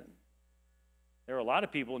the canon. There were a lot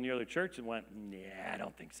of people in the early church that went, yeah, I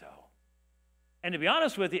don't think so. And to be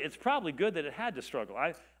honest with you, it's probably good that it had to struggle.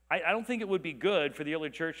 I don't think it would be good for the early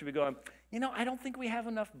church to be going, I don't think we have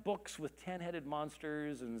enough books with 10-headed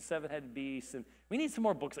monsters and 7-headed beasts, and we need some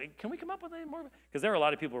more books. Can we come up with any more? Because there were a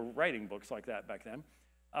lot of people writing books like that back then.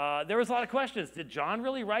 There was a lot of questions. Did John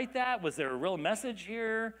really write that? Was there a real message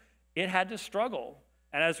here? It had to struggle.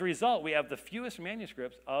 And as a result, we have the fewest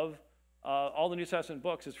manuscripts of all the New Testament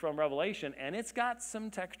books is from Revelation, and it's got some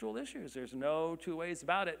textual issues. There's no two ways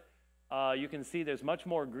about it. You can see there's much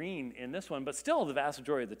more green in this one, but still the vast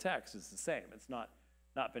majority of the text is the same. It's not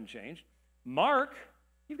been changed. Mark,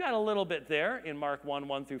 you've got a little bit there in Mark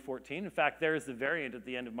 1 through 14. In fact, there's the variant at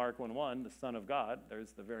the end of Mark 1, the Son of God.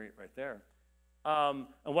 There's the variant right there. And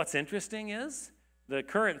what's interesting is the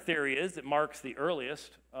current theory is that Mark's the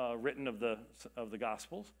earliest written of the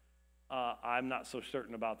Gospels. I'm not so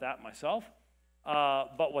certain about that myself.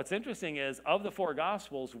 But what's interesting is, of the 4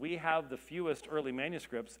 Gospels, we have the fewest early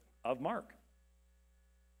manuscripts of Mark.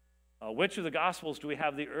 Which of the Gospels do we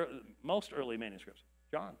have the most early manuscripts?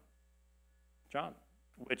 John,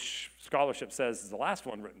 which scholarship says is the last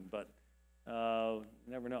one written, but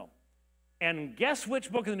never know. And guess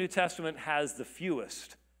which book of the New Testament has the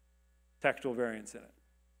fewest textual variants in it?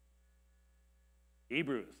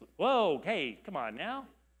 Hebrews. Whoa, hey, come on now.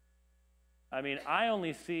 I mean, I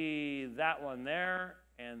only see that one there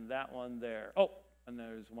and that one there. Oh, and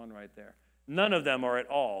there's one right there. None of them are at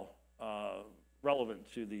all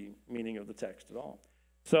relevant to the meaning of the text at all.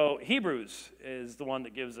 So Hebrews is the one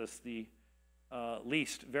that gives us the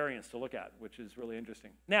least variants to look at, which is really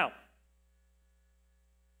interesting. Now,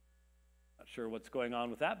 not sure what's going on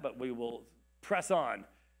with that, but we will press on.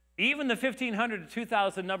 Even the 1,500 to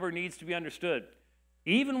 2,000 number needs to be understood.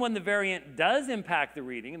 Even when the variant does impact the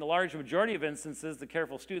reading, in the large majority of instances, the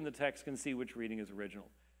careful student of the text can see which reading is original.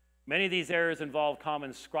 Many of these errors involve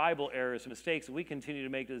common scribal errors and mistakes that we continue to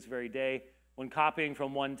make to this very day when copying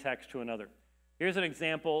from one text to another. Here's an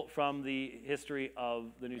example from the history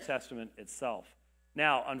of the New Testament itself.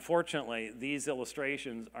 Now, unfortunately, these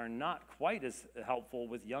illustrations are not quite as helpful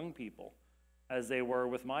with young people as they were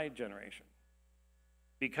with my generation,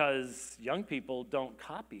 because young people don't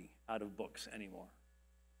copy out of books anymore.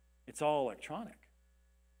 It's all electronic.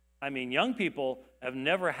 I mean, young people have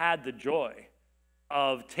never had the joy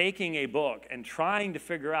of taking a book and trying to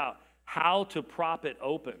figure out how to prop it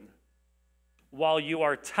open while you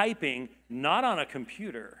are typing not on a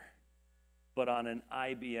computer, but on an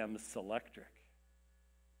IBM Selectric.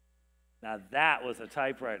 Now that was a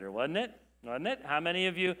typewriter, wasn't it? Wasn't it? How many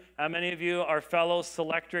of you are fellow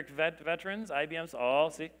Selectric veterans? IBM's? Oh,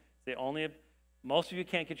 see, most of you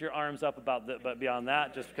can't get your arms up but beyond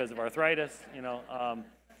that, just because of arthritis, you know.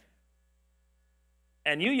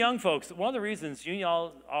 And you young folks, one of the reasons you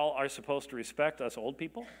all are supposed to respect us old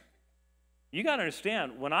people, you got to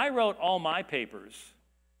understand, when I wrote all my papers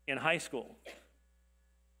in high school,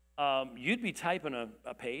 you'd be typing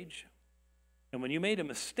a page, and when you made a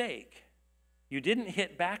mistake, you didn't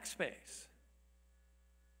hit backspace.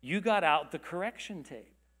 You got out the correction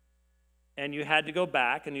tape, and you had to go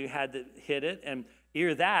back, and you had to hit it, and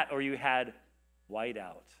either that or you had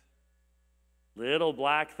whiteout. Little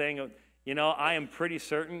black thing. You know, I am pretty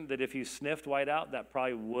certain that if you sniffed whiteout, that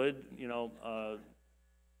probably would,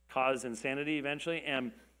 cause insanity eventually.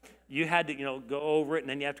 And you had to, go over it, and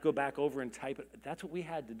then you have to go back over and type it. That's what we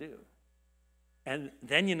had to do. And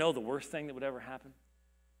then the worst thing that would ever happen?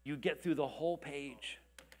 You get through the whole page,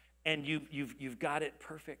 and you've got it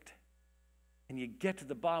perfect. And you get to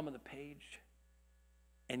the bottom of the page,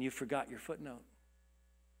 and you forgot your footnote.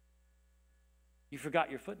 You forgot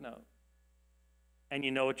your footnote. And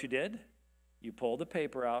you know what you did? You pulled the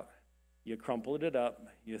paper out, you crumpled it up,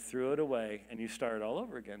 you threw it away, and you started all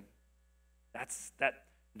over again.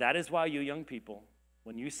 That is why you young people,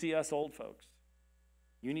 when you see us old folks,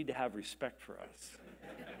 you need to have respect for us.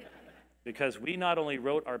 Because we not only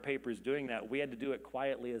wrote our papers doing that, we had to do it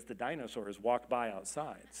quietly as the dinosaurs walked by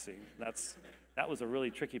outside. See, that was a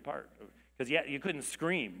really tricky part. Because you couldn't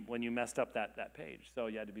scream when you messed up that page, so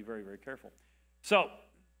you had to be very, very careful. So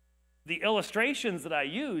the illustrations that I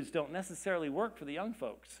use don't necessarily work for the young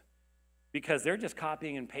folks because they're just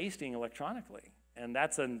copying and pasting electronically. And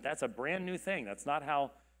that's a brand new thing. That's not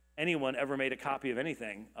how anyone ever made a copy of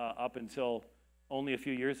anything up until only a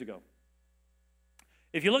few years ago.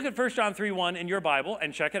 If you look at 1 John 3:1 in your Bible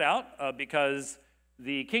and check it out, because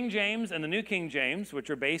the King James and the New King James, which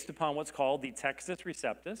are based upon what's called the Textus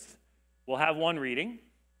Receptus, will have one reading.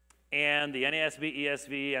 And the NASB,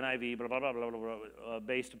 ESV, NIV, blah, blah, blah, blah, blah, blah,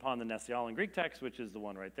 based upon the Nestle-Aland Greek text, which is the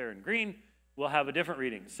one right there in green, will have a different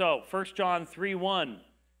reading. So, 1 John 3:1,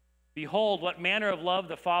 behold, what manner of love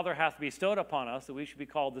the Father hath bestowed upon us, that we should be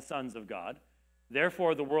called the sons of God.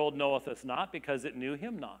 Therefore the world knoweth us not, because it knew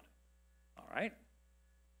him not. All right?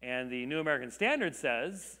 And the New American Standard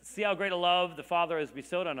says, see how great a love the Father has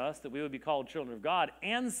bestowed on us, that we would be called children of God,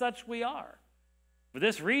 and such we are. For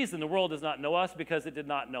this reason, the world does not know us, because it did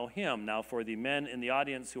not know him. Now, for the men in the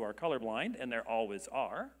audience who are colorblind, and there always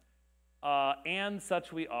are, and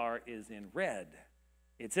such we are is in red.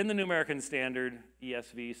 It's in the New American Standard,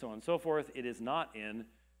 ESV, so on and so forth. It is not in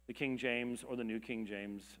the King James or the New King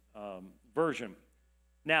James version.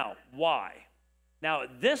 Now, why? Now,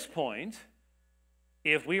 at this point,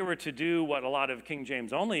 if we were to do what a lot of King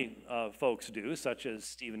James only folks do, such as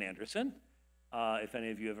Stephen Anderson, if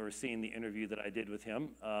any of you have ever seen the interview that I did with him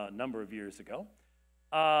a number of years ago,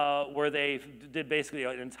 where they did basically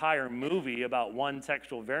an entire movie about one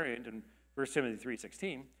textual variant in 1 Timothy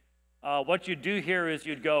 3:16. What you'd do here is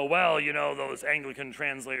you'd go, well, those Anglican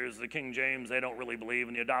translators of the King James, they don't really believe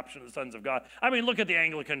in the adoption of the sons of God. I mean, look at the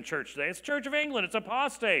Anglican Church today. It's Church of England. It's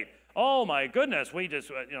apostate. Oh, my goodness. We just,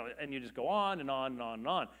 and you just go on and on and on and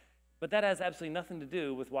on. But that has absolutely nothing to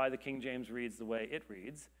do with why the King James reads the way it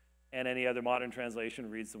reads, and any other modern translation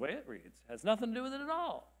reads the way it reads. It has nothing to do with it at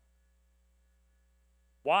all.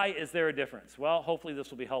 Why is there a difference? Well, hopefully this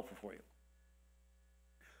will be helpful for you.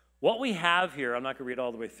 What we have here, I'm not going to read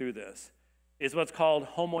all the way through this, is what's called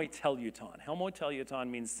homoteleuton. Homoteleuton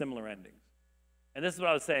means similar endings. And this is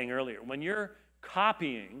what I was saying earlier. When you're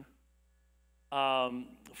copying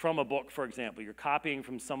from a book, for example, you're copying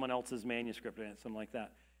from someone else's manuscript or something like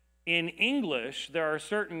that. In English, there are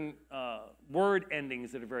certain word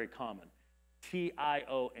endings that are very common.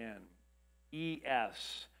 T-I-O-N,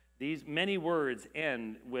 E-S. These many words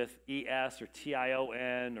end with E-S or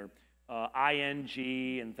T-I-O-N or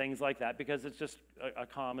I-N-G and things like that because it's just a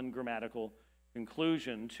common grammatical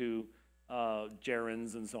conclusion to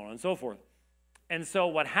gerunds and so on and so forth. And so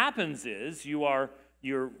what happens is you're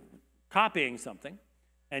copying something,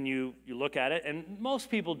 and you look at it, and most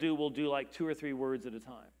people will do like 2 or 3 words at a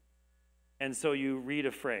time. And so you read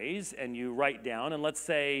a phrase, and you write down, and let's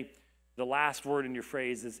say the last word in your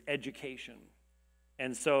phrase is education.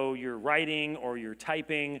 And so you're writing or you're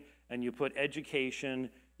typing, and you put education,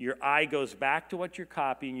 your eye goes back to what you're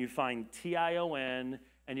copying, you find T-I-O-N,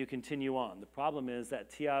 and you continue on. The problem is that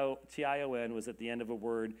T-I-O-N was at the end of a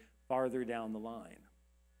word farther down the line.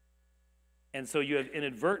 And so you have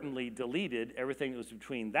inadvertently deleted everything that was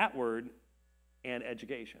between that word and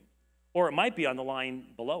education. Or it might be on the line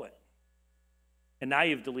below it. And now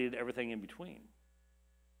you've deleted everything in between.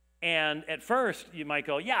 And at first, you might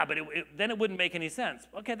go, yeah, but then it wouldn't make any sense.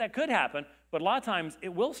 Okay, that could happen, but a lot of times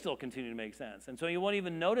it will still continue to make sense. And so you won't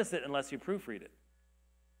even notice it unless you proofread it.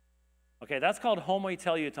 Okay, that's called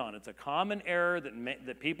homoteleuton. It's a common error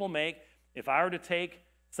that people make. If I were to take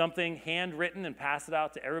something handwritten and pass it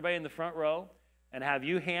out to everybody in the front row and have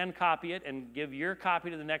you hand copy it and give your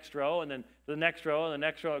copy to the next row and then to the next row and the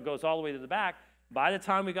next row, it goes all the way to the back, by the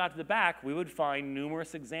time we got to the back, we would find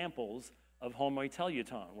numerous examples of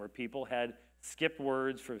homoteleuton, where people had skipped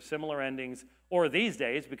words for similar endings, or these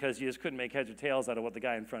days, because you just couldn't make heads or tails out of what the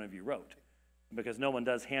guy in front of you wrote, because no one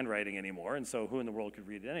does handwriting anymore, and so who in the world could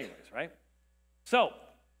read it anyways, right? So,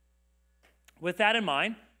 with that in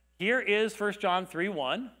mind, here is 1 John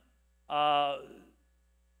 3:1.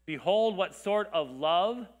 Behold what sort of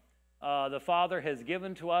love the Father has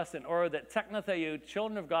given to us, in order that teknotheu,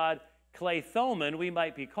 children of God, kleithomen, we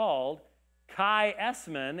might be called, kai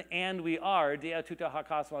esmen, and we are, dia tuta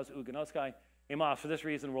hakasmas uganoskai emos. For this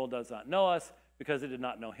reason the world does not know us, because it did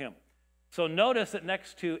not know him. So notice that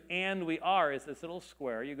next to and we are is this little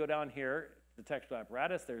square. You go down here, the textual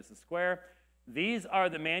apparatus, there's the square. These are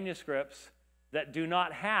the manuscripts that do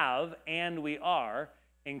not have and we are,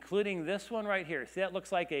 including this one right here. See, that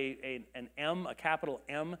looks like an M, a capital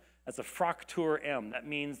M. That's a Fraktur M. That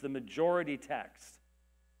means the majority text.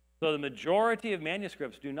 So the majority of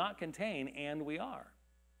manuscripts do not contain and we are.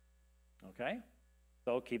 Okay?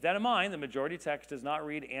 So keep that in mind. The majority text does not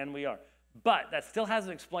read and we are. But that still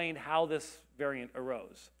hasn't explained how this variant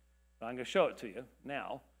arose. So I'm going to show it to you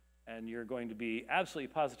now, and you're going to be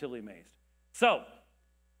absolutely positively amazed. So,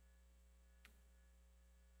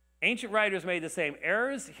 ancient writers made the same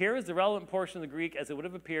errors. Here is the relevant portion of the Greek as it would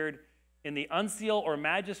have appeared in the uncial or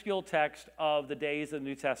majuscule text of the days of the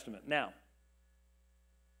New Testament. Now,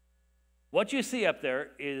 what you see up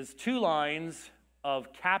there is 2 lines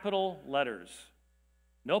of capital letters.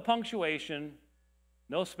 No punctuation,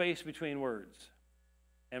 no space between words.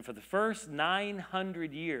 And for the first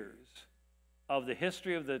 900 years of the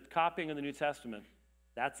history of the copying of the New Testament,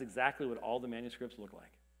 that's exactly what all the manuscripts look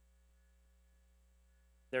like.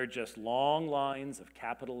 They're just long lines of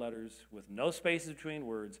capital letters with no spaces between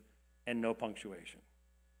words and no punctuation.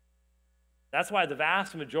 That's why the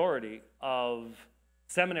vast majority of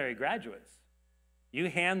seminary graduates, you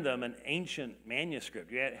hand them an ancient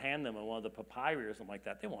manuscript, you hand them one of the papyri or something like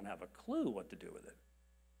that, they won't have a clue what to do with it.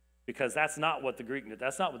 Because that's not what the Greek,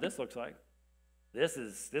 that's not what this looks like. This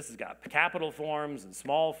has got capital forms and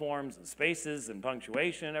small forms and spaces and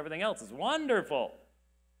punctuation and everything else. It's wonderful.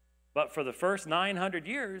 But for the first 900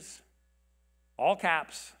 years, all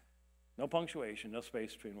caps, no punctuation, no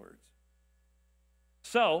space between words.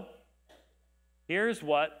 So, here's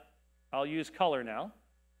what, I'll use color now,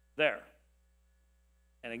 there.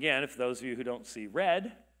 And again, for those of you who don't see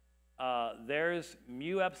red, there's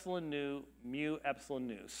mu epsilon nu.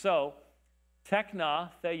 So,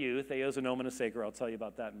 tekna theou, theou is a nomen of sacred, I'll tell you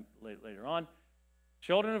about that later on.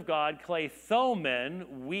 Children of God,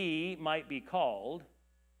 kleithomen, we might be called,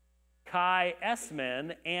 kai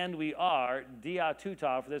esmen, and we are, dia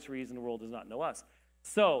tuta, for this reason the world does not know us.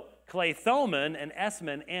 So, kleithomen and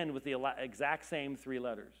esmen end with the exact same 3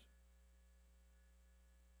 letters.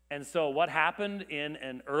 And so what happened in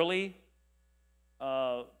an early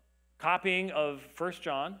copying of 1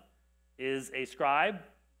 John is a scribe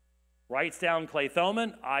writes down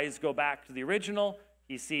kleithomen, eyes go back to the original,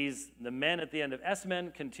 he sees the men at the end of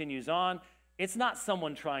esmen, continues on. It's not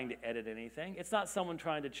someone trying to edit anything. It's not someone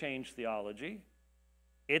trying to change theology.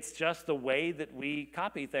 It's just the way that we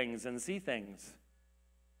copy things and see things.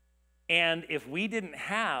 And if we didn't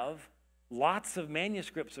have lots of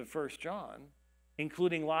manuscripts of 1 John,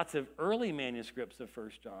 including lots of early manuscripts of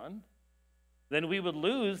 1 John, then we would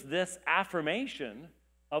lose this affirmation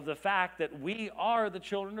of the fact that we are the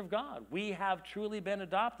children of God. We have truly been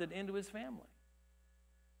adopted into his family.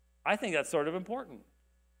 I think that's sort of important.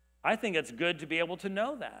 I think it's good to be able to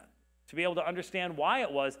know that. to be able to understand why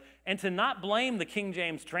it was, and to not blame the King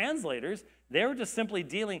James translators. They were just simply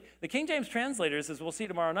dealing, the King James translators, as we'll see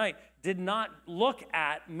tomorrow night, did not look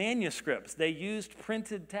at manuscripts. They used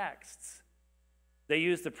printed texts. They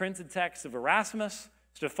used the printed texts of Erasmus,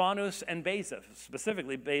 Stephanus, and Beza,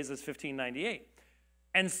 specifically Beza's 1598.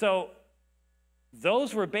 And so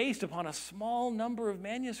those were based upon a small number of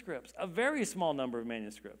manuscripts, a very small number of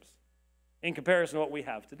manuscripts, in comparison to what we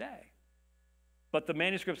have today. But the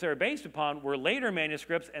manuscripts they were based upon were later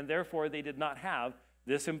manuscripts, and therefore they did not have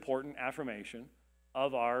this important affirmation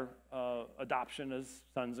of our adoption as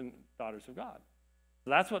sons and daughters of God. So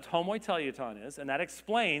that's what homoiteleuton is, and that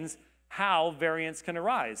explains how variants can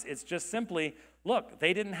arise. It's just simply, look,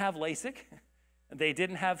 they didn't have LASIK. They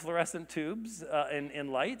didn't have fluorescent tubes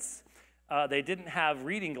in lights. They didn't have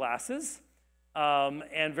reading glasses.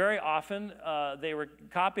 And very often they were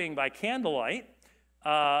copying by candlelight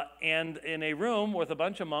and in a room with a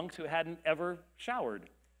bunch of monks who hadn't ever showered.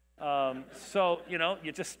 So, you know,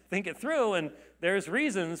 you just think it through, and there's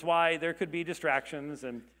reasons why there could be distractions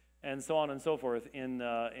and so on and so forth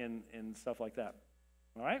in stuff like that.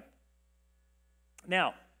 All right?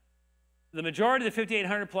 Now, the majority of the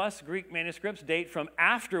 5,800 plus Greek manuscripts date from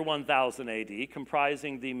after 1000 AD,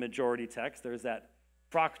 comprising the majority text. There's that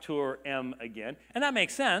Fraktur M again. And that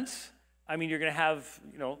makes sense. I mean, you're going to have,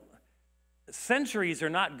 you know, centuries are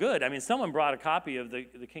not good. I mean, someone brought a copy of the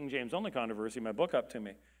King James Only Controversy, my book, up to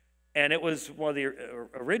me. And it was one of the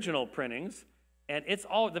original printings, and it's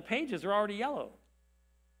all, the pages are already yellow.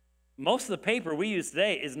 Most of the paper we use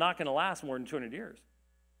today is not going to last more than 200 years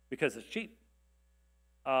because it's cheap.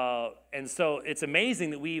 And so it's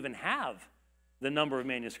amazing that we even have the number of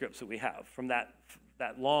manuscripts that we have from that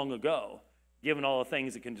long ago, given all the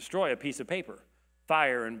things that can destroy a piece of paper.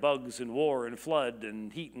 Fire and bugs and war and flood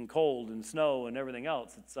and heat and cold and snow and everything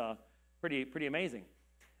else. It's pretty amazing.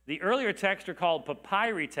 The earlier texts are called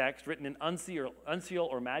papyri text, written in uncial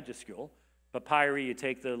or majuscule. Papyri, you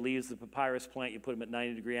take the leaves of the papyrus plant, you put them at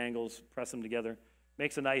 90-degree angles, press them together.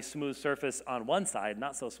 Makes a nice smooth surface on one side,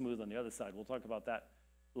 not so smooth on the other side. We'll talk about that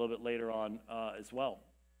a little bit later on as well.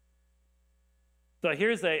 So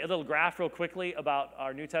here's a little graph real quickly about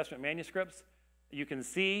our New Testament manuscripts. You can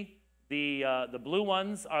see the blue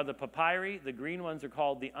ones are the papyri. The green ones are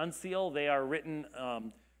called the uncial. They are written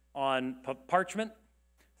on parchment,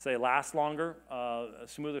 so they last longer, a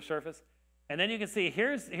smoother surface. And then you can see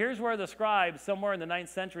here's where the scribe somewhere in the 9th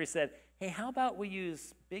century said, hey, how about we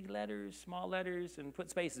use big letters, small letters, and put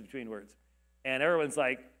spaces between words? And everyone's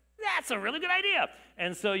like, that's a really good idea.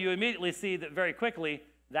 And so you immediately see that very quickly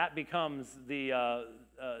that becomes in the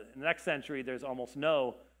next century, there's almost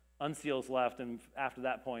no uncials left, and after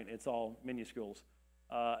that point, it's all minuscules.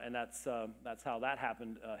 And that's how that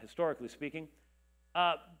happened, historically speaking.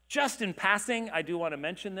 Just in passing, I do want to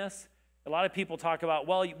mention this. A lot of people talk about,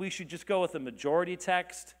 well, we should just go with the majority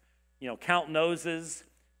text, you know, count noses.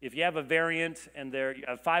 If you have a variant and you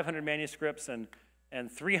have 500 manuscripts and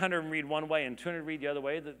 300 read one way and 200 read the other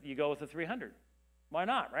way, that you go with the 300. Why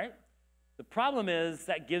not, right? The problem is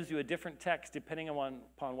that gives you a different text depending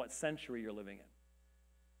upon what century you're living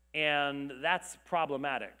in. And that's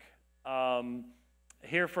problematic.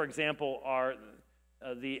 Here, for example, are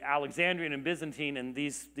the Alexandrian and Byzantine, and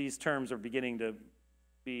these terms are beginning to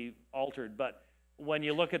be altered. But when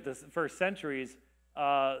you look at the first centuries,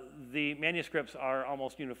 the manuscripts are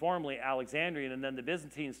almost uniformly Alexandrian, and then the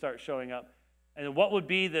Byzantines start showing up. And what would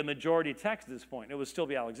be the majority text at this point? It would still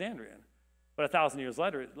be Alexandrian. But 1,000 years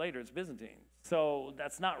later, it's Byzantine. So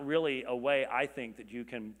that's not really a way, I think, that you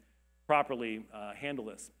can properly handle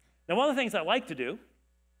this. Now, one of the things I like to do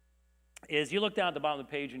is you look down at the bottom of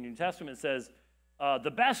the page in the New Testament, it says,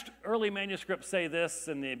 the best early manuscripts say this,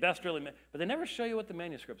 and the best early, but they never show you what the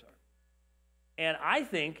manuscripts are. And I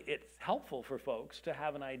think it's helpful for folks to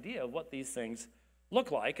have an idea of what these things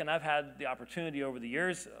look like. And I've had the opportunity over the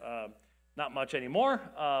years, not much anymore,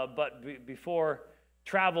 but before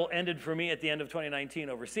travel ended for me at the end of 2019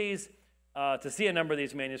 overseas, to see a number of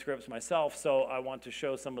these manuscripts myself, so I want to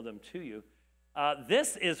show some of them to you.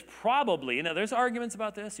 This is probably, you know, there's arguments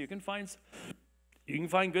about this. You can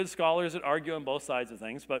find good scholars that argue on both sides of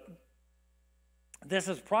things, but this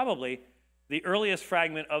is probably the earliest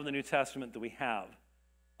fragment of the New Testament that we have.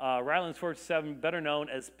 Ryland's 47, better known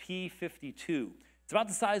as P52. It's about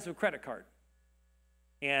the size of a credit card.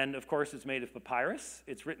 And of course, it's made of papyrus.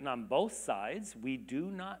 It's written on both sides. We do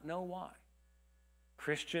not know why.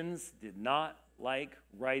 Christians did not like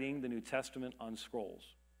writing the New Testament on scrolls.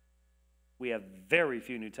 We have very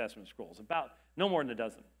few New Testament scrolls, about no more than a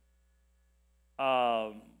dozen.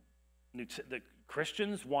 The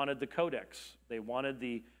Christians wanted the codex. They wanted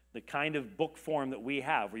the the kind of book form that we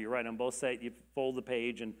have, where you write on both sides, you fold the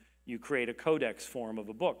page, and you create a codex form of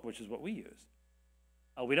a book, which is what we use.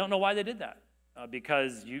 We don't know why they did that,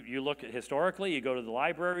 because you look at historically, you go to the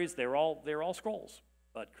libraries, they're all scrolls,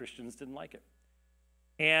 but Christians didn't like it.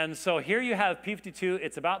 And so here you have P52.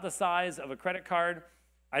 It's about the size of a credit card.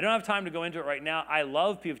 I don't have time to go into it right now. I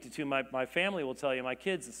love P52. My family will tell you, my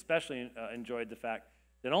kids especially enjoyed the fact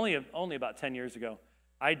that only about 10 years ago,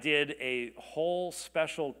 I did a whole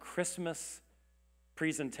special Christmas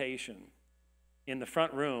presentation in the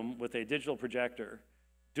front room with a digital projector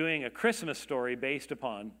doing a Christmas story based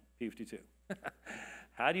upon P52.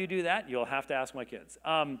 How do you do that? You'll have to ask my kids.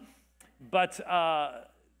 I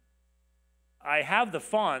have the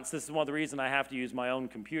fonts. This is one of the reasons I have to use my own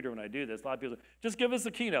computer when I do this. A lot of people say, just give us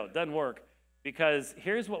a keynote. Doesn't work, because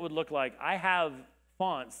here's what would look like. I have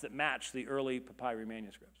fonts that match the early papyri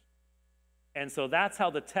manuscripts. And so that's how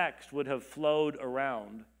the text would have flowed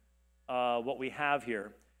around what we have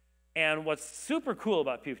here. And what's super cool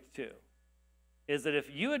about P52 is that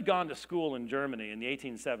if you had gone to school in Germany in the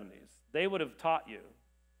 1870s, they would have taught you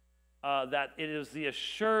that it is the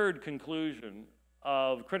assured conclusion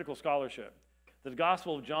of critical scholarship that the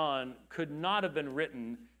Gospel of John could not have been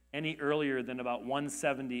written any earlier than about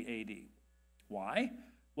 170 AD. Why?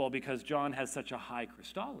 Well, because John has such a high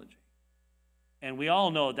Christology. And we all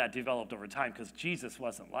know that developed over time, because Jesus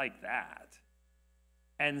wasn't like that.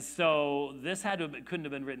 And so this couldn't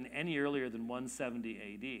have been written any earlier than 170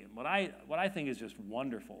 AD. And what I think is just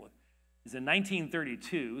wonderful is in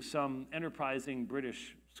 1932, some enterprising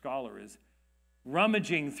British scholar is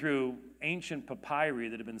rummaging through ancient papyri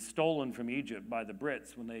that had been stolen from Egypt by the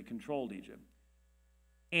Brits when they controlled Egypt.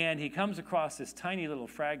 And he comes across this tiny little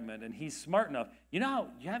fragment, and he's smart enough. Do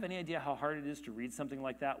you have any idea how hard it is to read something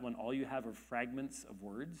like that when all you have are fragments of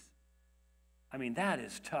words? I mean, that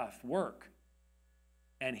is tough work.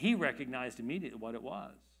 And he recognized immediately what it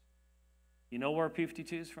was. You know where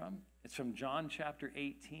P52 is from? It's from John chapter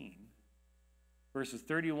 18, verses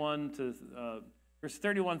 31,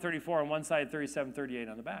 34 on one side, 37, 38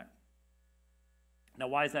 on the back. Now,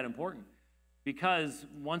 why is that important? Because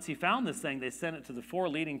once he found this thing, they sent it to the 4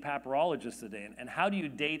 leading papyrologists today. And how do you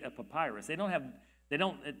date a papyrus? It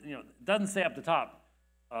doesn't say up the top,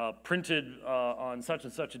 printed on such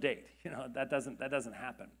and such a date. That doesn't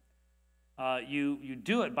happen. You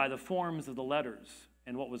do it by the forms of the letters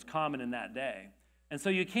and what was common in that day. And so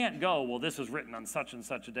you can't go, well, this was written on such and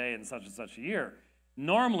such a day and such a year.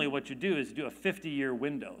 Normally what you do is you do a 50-year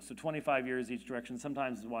window, so 25 years each direction,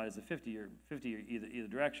 sometimes as wide as a 50-year either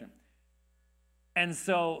direction. And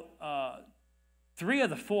so 3 of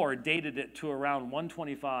the 4 dated it to around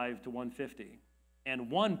 125 to 150, and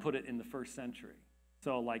 1 put it in the 1st century,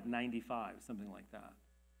 so like 95, something like that.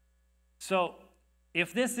 So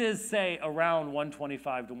if this is, say, around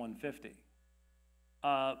 125 to 150,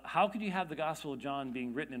 how could you have the Gospel of John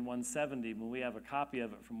being written in 170 when we have a copy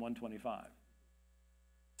of it from 125?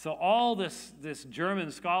 So all this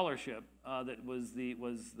German scholarship that was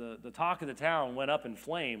the talk of the town went up in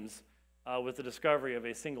flames with the discovery of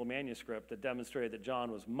a single manuscript that demonstrated that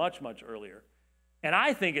John was much, much earlier. And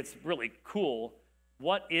I think it's really cool.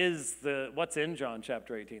 What's in John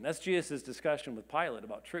chapter 18? That's Jesus' discussion with Pilate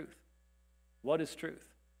about truth. What is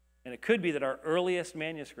truth? And it could be that our earliest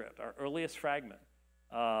manuscript, our earliest fragment,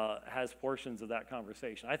 has portions of that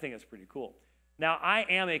conversation. I think it's pretty cool. Now, I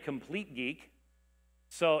am a complete geek.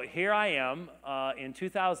 So here I am in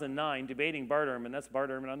 2009 debating Bart Ehrman. That's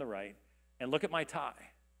Bart Ehrman on the right. And look at my tie.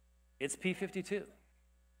 It's P52.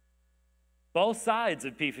 Both sides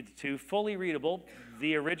of P52, fully readable.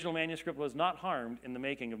 The original manuscript was not harmed in the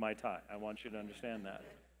making of my tie. I want you to understand that.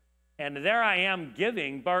 And there I am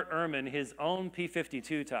giving Bart Ehrman his own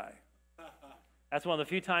P52 tie. That's one of the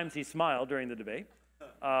few times he smiled during the debate.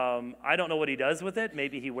 I don't know what he does with it.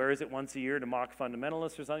 Maybe he wears it once a year to mock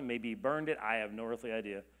fundamentalists or something. Maybe he burned it. I have no earthly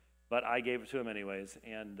idea. But I gave it to him anyways.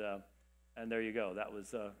 And there you go. That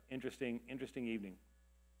was an interesting evening.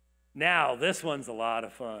 Now, this one's a lot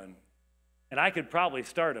of fun. And I could probably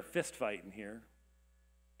start a fist fight in here.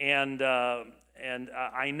 And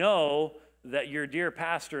I know that your dear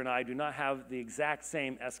pastor and I do not have the exact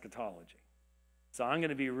same eschatology. So I'm going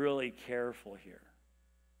to be really careful here.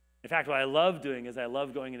 In fact, what I love doing is I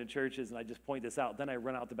love going into churches and I just point this out. Then I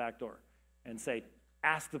run out the back door and say,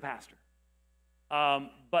 ask the pastor.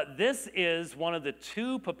 But this is one of the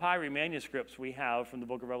 2 papyri manuscripts we have from the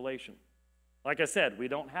book of Revelation. Like I said, we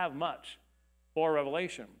don't have much for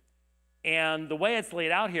Revelation. And the way it's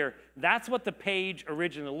laid out here, that's what the page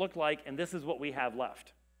originally looked like, and this is what we have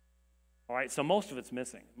left. All right, so most of it's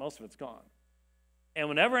missing. Most of it's gone. And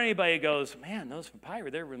whenever anybody goes, man, those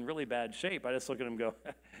papyri, they're in really bad shape, I just look at them and go,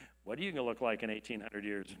 what are you going to look like in 1,800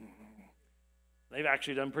 years? They've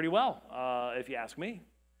actually done pretty well, if you ask me.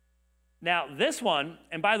 Now, this one,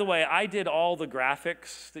 and by the way, I did all the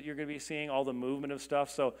graphics that you're going to be seeing, all the movement of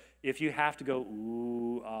stuff, so if you have to go,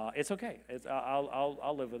 ooh, it's okay.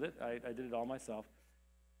 I'll live with it. I did it all myself.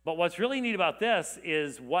 But what's really neat about this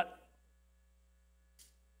is what...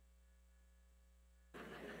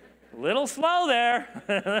 A little slow there.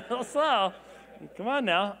 A little slow. Come on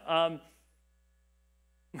now.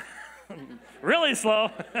 Really slow.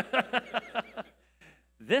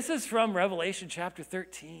 This is from Revelation chapter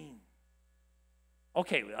 13.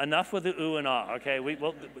 Okay, enough with the ooh and ah. Okay,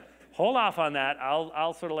 we'll hold off on that.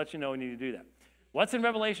 I'll sort of let you know when you do that. What's in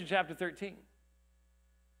Revelation chapter 13?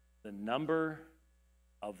 The number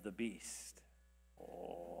of the beast.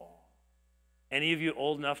 Oh. Any of you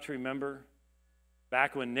old enough to remember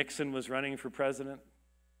back when Nixon was running for president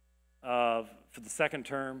for the second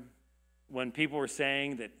term, when people were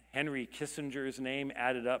saying that Henry Kissinger's name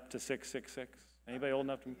added up to 666? Anybody old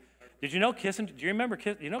enough to? Did you know Kissinger? Do you remember?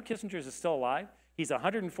 You know Kissinger is still alive. He's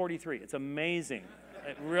 143. It's amazing.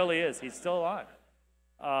 It really is. He's still alive.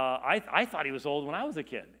 I thought he was old when I was a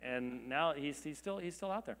kid, and now he's still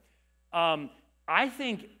out there. I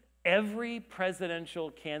think every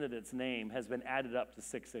presidential candidate's name has been added up to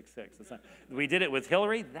 666. We did it with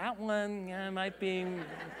Hillary. That one might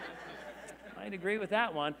agree with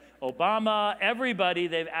that one. Obama, everybody,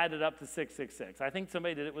 they've added up to 666. I think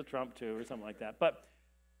somebody did it with Trump too, or something like that. But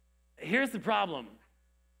here's the problem.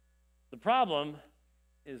 The problem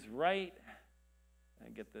is right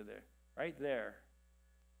there.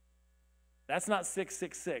 That's not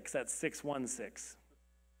 666, that's 616.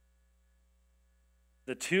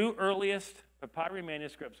 The two earliest papyri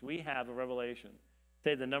manuscripts we have of Revelation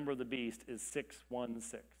say the number of the beast is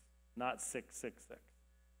 616, not 666.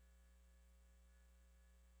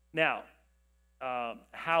 Now,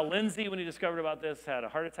 Hal Lindsey, when he discovered about this, had a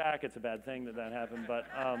heart attack. It's a bad thing that happened, but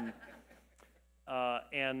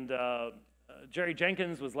Jerry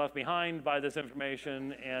Jenkins was left behind by this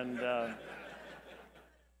information, and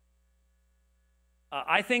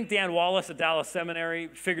I think Dan Wallace at Dallas Seminary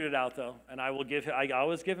figured it out, though, and I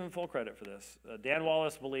always give him full credit for this. Dan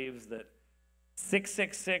Wallace believes that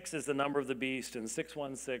 666 is the number of the beast, and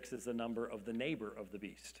 616 is the number of the neighbor of the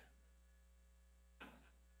beast.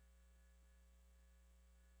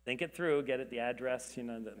 Think it through, get it, the address,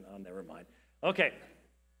 never mind. Okay.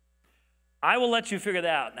 I will let you figure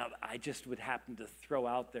that out. Now, I just would happen to throw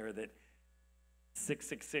out there that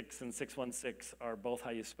 666 and 616 are both how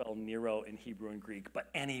you spell Nero in Hebrew and Greek. But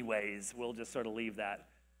anyways, we'll just sort of leave that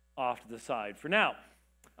off to the side for now.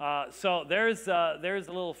 So there's a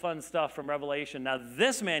little fun stuff from Revelation. Now,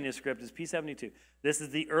 this manuscript is P72. This is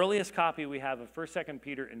the earliest copy we have of 1st, 2nd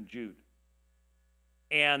Peter, and Jude.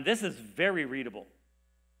 And this is very readable.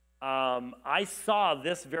 I saw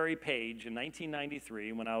this very page in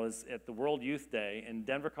 1993 when I was at the World Youth Day in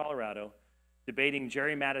Denver, Colorado, debating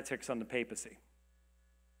gerimatics on the papacy.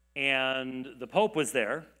 And the Pope was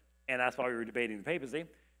there, and that's why we were debating the papacy.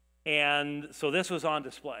 And so this was on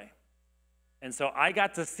display. And so I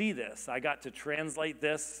got to see this. I got to translate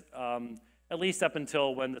this, at least up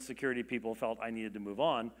until when the security people felt I needed to move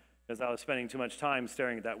on, because I was spending too much time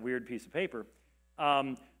staring at that weird piece of paper.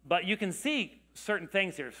 But you can see certain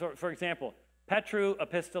things here. So, for example, Petru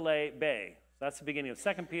Epistolae Be. That's the beginning of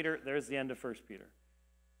 2 Peter. There's the end of 1 Peter.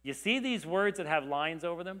 You see these words that have lines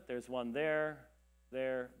over them? There's one there,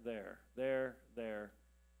 there.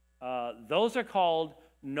 Those are called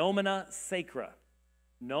nomina sacra.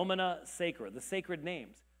 Nomina sacra, the sacred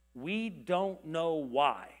names. We don't know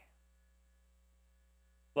why.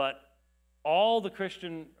 But all the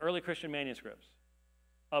early Christian manuscripts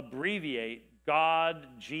abbreviate God,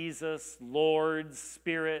 Jesus, Lord,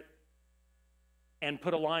 Spirit, and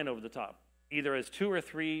put a line over the top, either as 2 or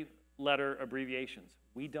 3 letter abbreviations.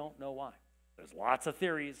 We don't know why. There's lots of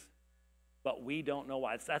theories, but we don't know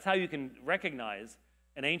why. That's how you can recognize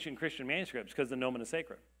an ancient Christian manuscript, because the nomina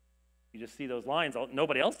sacra. You just see those lines.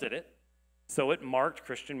 Nobody else did it, so it marked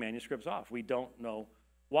Christian manuscripts off. We don't know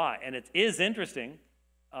why. And it is interesting.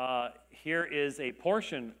 Here is a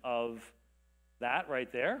portion of that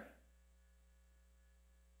right there.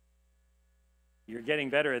 You're getting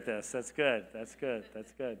better at this. That's good. That's good.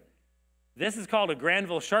 That's good. This is called a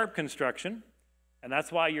Granville-Sharp construction, and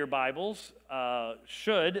that's why your Bibles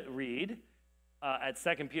should read at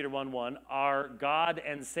 2 Peter 1:1, our God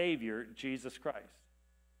and Savior, Jesus Christ.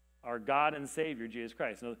 Our God and Savior, Jesus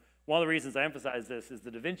Christ. Now, one of the reasons I emphasize this is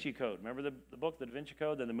the Da Vinci Code. Remember the book, The Da Vinci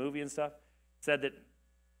Code, and the movie and stuff? Said that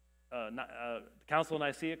Council of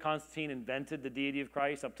Nicaea, Constantine invented the deity of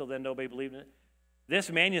Christ. Up till then, nobody believed in it. This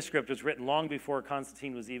manuscript was written long before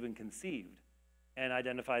Constantine was even conceived and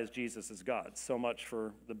identifies Jesus as God. So much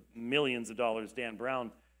for the millions of dollars Dan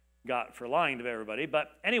Brown got for lying to everybody.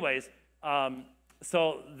 But anyways,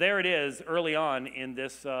 so there it is early on in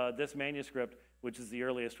this, this manuscript, which is the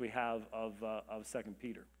earliest we have of 2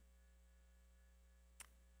 Peter.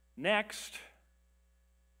 Next,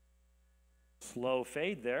 slow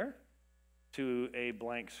fade there to a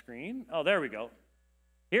blank screen. Oh, there we go.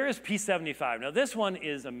 Here is P75. Now, this one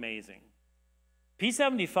is amazing.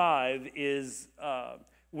 P75 is,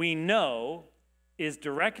 we know, is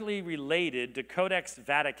directly related to Codex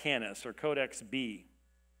Vaticanus, or Codex B.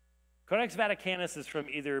 Codex Vaticanus is from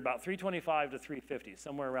either about 325 to 350,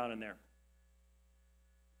 somewhere around in there.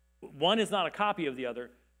 One is not a copy of the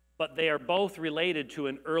other, but they are both related to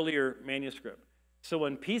an earlier manuscript. So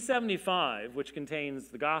when P75, which contains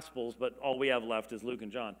the Gospels, but all we have left is Luke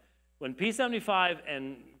and John, when P75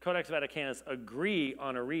 and Codex Vaticanus agree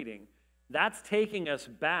on a reading, that's taking us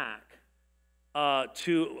back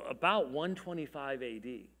to about 125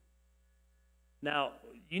 AD. Now,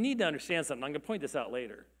 you need to understand something. I'm going to point this out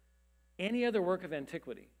later. Any other work of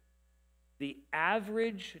antiquity, the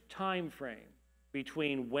average time frame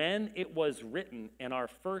between when it was written and our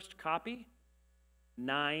first copy,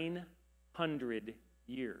 900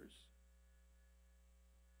 years.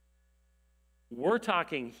 We're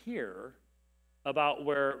talking here about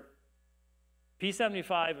where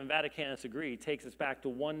P75 and Vaticanus agree takes us back to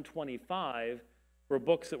 125 for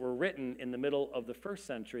books that were written in the middle of the first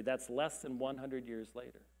century. That's less than 100 years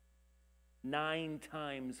later. 9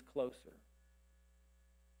 times closer.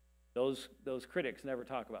 Those critics never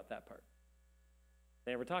talk about that part.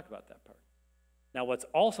 They never talk about that part. Now, what's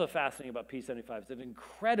also fascinating about P75 is it's an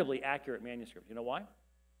incredibly accurate manuscript. You know why?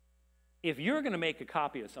 If you're going to make a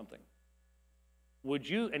copy of something, would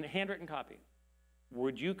you, and handwritten copy,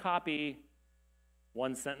 would you copy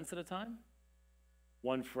one sentence at a time?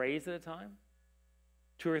 One phrase at a time?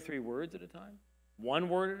 2 or 3 words at a time? 1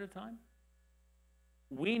 word at a time?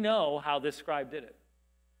 We know how this scribe did it.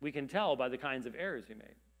 We can tell by the kinds of errors he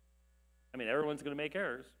made. I mean, everyone's going to make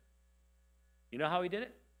errors. You know how he did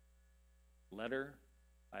it? Letter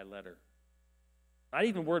by letter. Not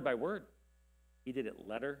even word by word. He did it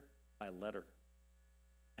letter by letter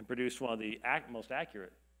and produced one of the most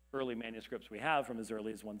accurate early manuscripts we have from as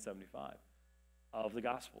early as 175 of the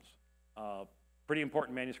Gospels. Pretty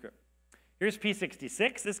important manuscript. Here's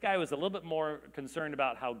P66. This guy was a little bit more concerned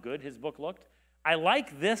about how good his book looked. I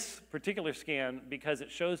like this particular scan because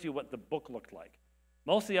it shows you what the book looked like.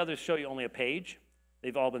 Most of the others show you only a page.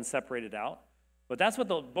 They've all been separated out. But that's what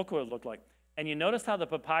the book would look like. And you notice how the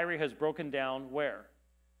papyri has broken down where?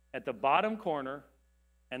 At the bottom corner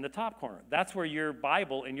and the top corner. That's where your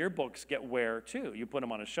Bible and your books get wear too. You put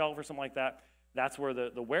them on a shelf or something like that. That's where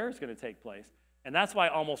the wear is going to take place. And that's why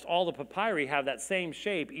almost all the papyri have that same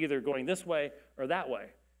shape, either going this way or that way,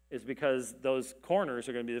 is because those corners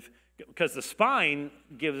are going to be, because the spine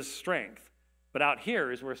gives strength. But out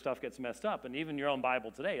here is where stuff gets messed up. And even your own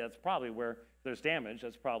Bible today, that's probably where there's damage.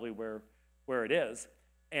 That's probably where it is.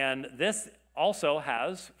 And this also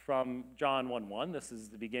has from John 1:1. This is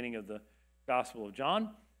the beginning of the Gospel of John.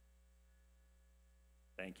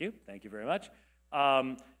 Thank you. Thank you very much.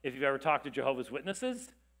 If you've ever talked to Jehovah's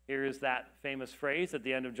Witnesses, here's that famous phrase at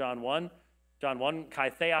the end of John 1. John 1, kai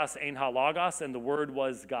theos ein ha logos, and the Word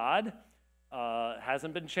was God.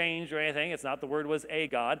 Hasn't been changed or anything. It's not the Word was a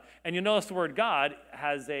God. And you notice the word God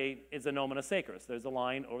is a nomen sacris. There's a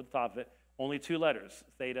line over the top of it. Only 2 letters,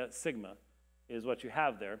 theta, sigma, is what you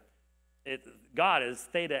have there. God is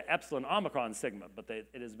theta, epsilon, omicron, sigma, but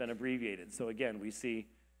it has been abbreviated. So again, we see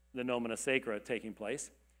the nomina sacra taking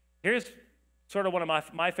place. Here's sort of one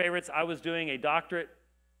of my favorites. I was doing a doctorate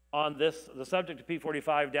on the subject of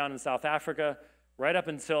P45 down in South Africa, right up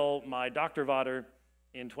until my Dr. Vader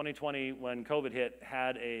in 2020, when COVID hit,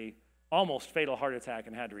 had a almost fatal heart attack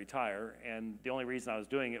and had to retire. And the only reason I was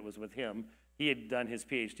doing it was with him. He had done his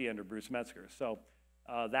PhD under Bruce Metzger. So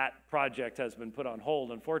that project has been put on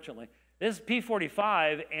hold, unfortunately. This is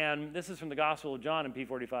P45, and this is from the Gospel of John in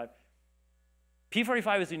P45.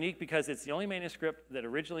 P45 is unique because it's the only manuscript that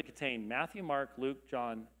originally contained Matthew, Mark, Luke,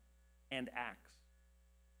 John, and Acts.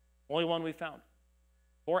 Only one we found.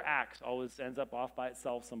 4 Acts always ends up off by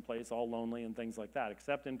itself someplace, all lonely and things like that,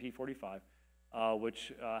 except in P45,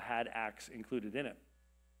 which had Acts included in it.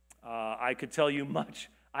 I could tell you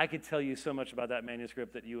so much about that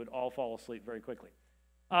manuscript that you would all fall asleep very quickly.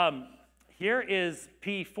 Here is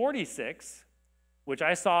P46, which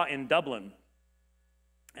I saw in Dublin.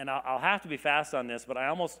 And I'll have to be fast on this, but I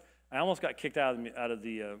I almost got kicked out of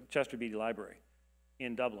the Chester Beatty Library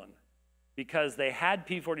in Dublin because they had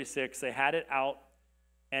P46, they had it out,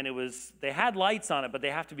 and they had lights on it, but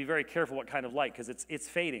they have to be very careful what kind of light because it's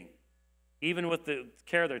fading. Even with the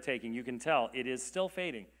care they're taking, you can tell it is still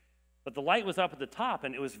fading. But the light was up at the top,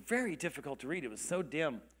 and it was very difficult to read. It was so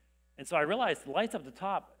dim. And so I realized the light's up at the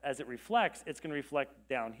top, as it reflects, it's going to reflect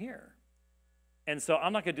down here. And so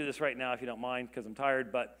I'm not going to do this right now if you don't mind because I'm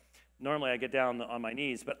tired, but normally I get down on my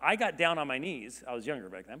knees. But I got down on my knees. I was younger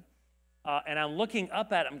back then. And I'm looking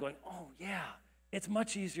up at it. I'm going, oh, yeah, it's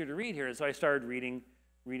much easier to read here. And so I started reading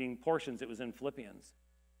portions. It was in Philippians.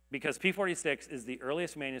 Because P46 is the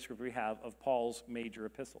earliest manuscript we have of Paul's major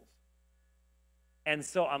epistles. And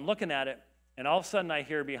so I'm looking at it, and all of a sudden I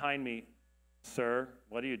hear behind me, "Sir,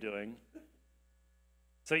 what are you doing?"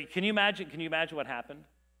 So can you imagine what happened?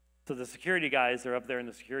 So the security guys are up there in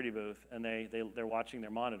the security booth, and they're watching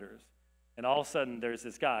their monitors. And all of a sudden, there's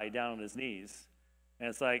this guy down on his knees. And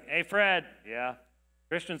it's like, "Hey, Fred, yeah,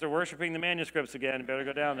 Christians are worshiping the manuscripts again. Better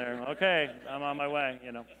go down there." "Okay, I'm on my way,"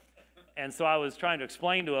 you know. And so I was trying to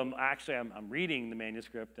explain to him, actually, I'm reading the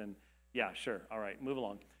manuscript, and yeah, sure, all right, move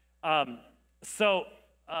along.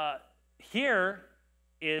 Here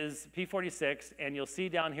is P46, and you'll see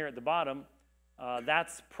down here at the bottom,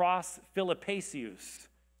 that's pros Philippasius,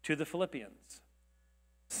 to the Philippians.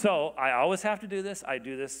 So I always have to do this. I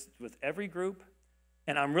do this with every group,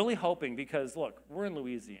 and I'm really hoping, because look, we're in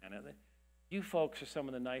Louisiana. You folks are some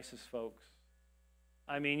of the nicest folks.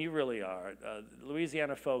 I mean, you really are.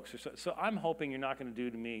 Louisiana folks are so I'm hoping you're not going to do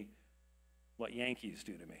to me what Yankees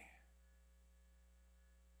do to me.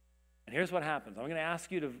 And here's what happens. I'm going to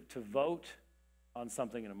ask you to vote on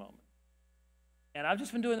something in a moment. And I've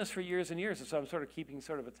just been doing this for years and years, and so I'm sort of keeping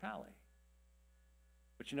sort of a tally.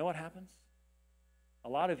 But you know what happens? A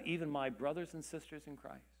lot of even my brothers and sisters in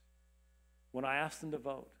Christ, when I ask them to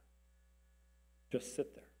vote, just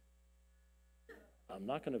sit there. I'm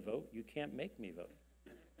not going to vote. You can't make me vote.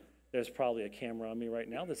 There's probably a camera on me right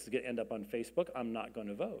now. This is going to end up on Facebook. I'm not going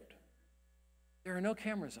to vote. There are no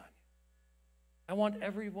cameras on you. I want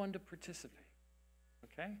everyone to participate,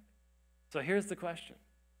 okay? So here's the question.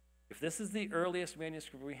 If this is the earliest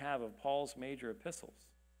manuscript we have of Paul's major epistles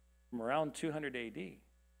from around 200 AD,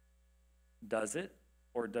 does it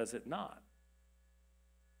or does it not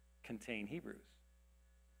contain Hebrews?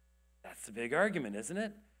 That's the big argument, isn't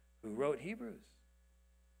it? Who wrote Hebrews?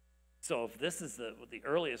 So if this is the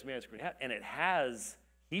earliest manuscript we have, and it has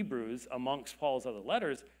Hebrews amongst Paul's other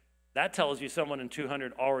letters, that tells you someone in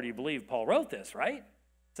 200 already believed Paul wrote this, right?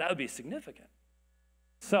 So that would be significant.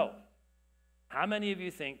 So, how many of you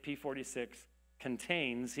think P46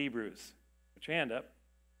 contains Hebrews? Put your hand up.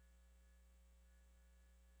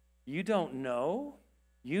 You don't know?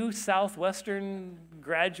 You Southwestern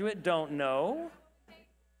graduate don't know?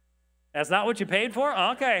 That's not what you paid for?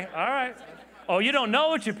 Okay, all right. Oh, you don't know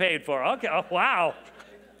what you paid for? Okay, oh, wow.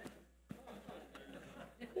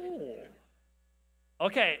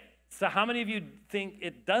 Okay, so how many of you think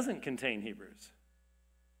it doesn't contain Hebrews?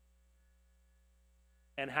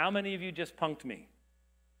 And how many of you just punked me?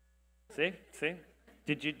 See?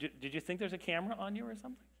 Did you think there's a camera on you or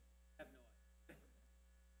something? I have no idea.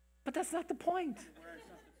 But that's not the point.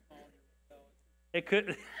 It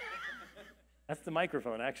could. That's the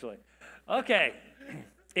microphone, actually. Okay.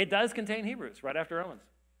 It does contain Hebrews right after Romans.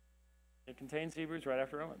 It contains Hebrews right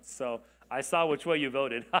after Romans. So I saw which way you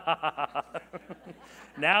voted.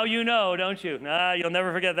 Now you know, don't you? Nah, you'll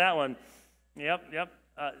never forget that one. Yep.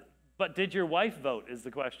 But did your wife vote is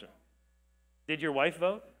the question. Did your wife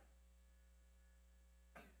vote?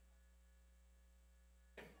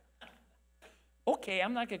 Okay,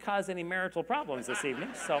 I'm not going to cause any marital problems this evening,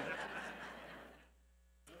 so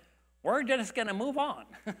we're just going to move on.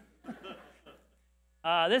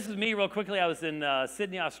 This is me real quickly. I was in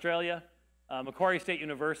Sydney, Australia, Macquarie State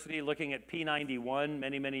University, looking at P91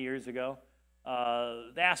 many, many years ago.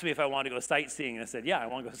 They asked me if I wanted to go sightseeing, and I said, yeah, I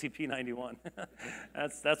want to go see P91.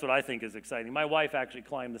 That's what I think is exciting. My wife actually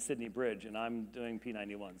climbed the Sydney Bridge, and I'm doing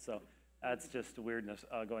P91, so that's just weirdness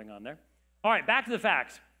going on there. All right, back to the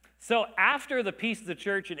facts. So after the peace of the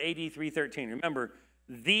church in AD 313, remember,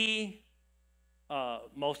 the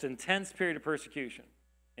most intense period of persecution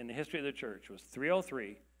in the history of the church was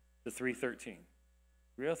 303 to 313.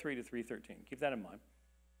 303 to 313. Keep that in mind.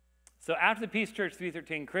 So after the peace of church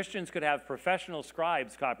 313, Christians could have professional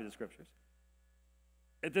scribes copy the scriptures.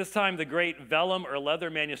 At this time, the great vellum or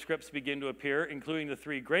leather manuscripts begin to appear, including the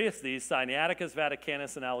three greatest of these, Sinaiticus,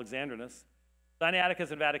 Vaticanus, and Alexandrinus. Sinaiticus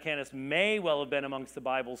and Vaticanus may well have been amongst the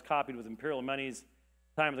Bibles copied with imperial monies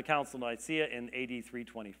time of the Council of Nicaea in AD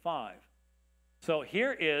 325. So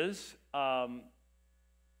here is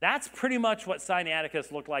That's pretty much what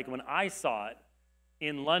Sinaiticus looked like when I saw it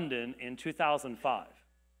in London in 2005.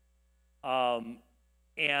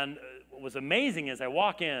 And what was amazing is I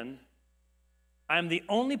walk in, I'm the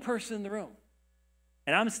only person in the room.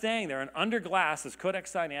 And I'm staying there, and under glass is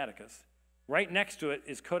Codex Sinaiticus. Right next to it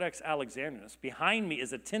is Codex Alexandrinus. Behind me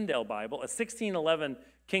is a Tyndale Bible, a 1611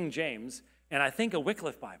 King James, and I think a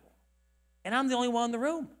Wycliffe Bible. And I'm the only one in the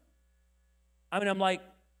room. I mean, I'm like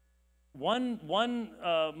one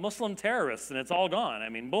Muslim terrorist, and it's all gone. I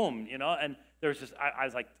mean, boom, you know. And there's just, I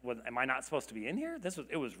was like, well, am I not supposed to be in here?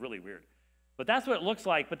 It was really weird. But that's what it looks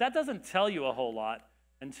like. But that doesn't tell you a whole lot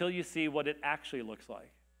until you see what it actually looks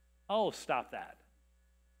like. Oh, stop that.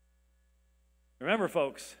 Remember,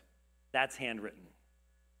 folks, that's handwritten.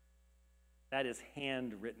 That is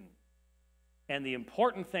handwritten. And the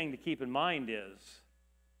important thing to keep in mind is,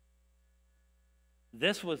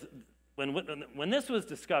 when this was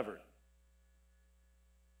discovered,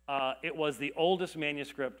 it was the oldest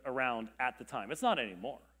manuscript around at the time. It's not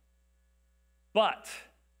anymore. But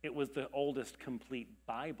it was the oldest complete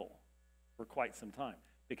Bible for quite some time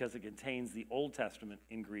because it contains the Old Testament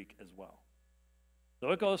in Greek as well. So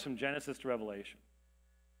it goes from Genesis to Revelation.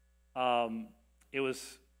 It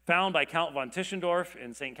was found by Count von Tischendorf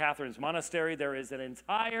in St. Catherine's Monastery. There is an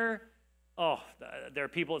entire, there are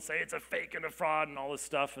people that say it's a fake and a fraud and all this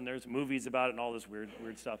stuff, and there's movies about it and all this weird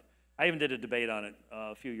stuff. I even did a debate on it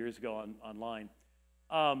a few years ago online.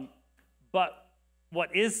 But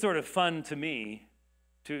what is sort of fun to me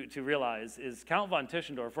to realize is Count von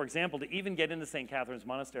Tischendorf, for example, to even get into St. Catherine's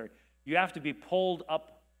Monastery, you have to be pulled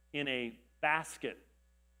up in a basket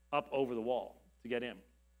up over the wall to get in,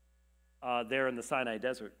 there in the Sinai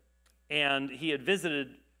Desert. And he had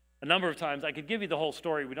visited a number of times. I could give you the whole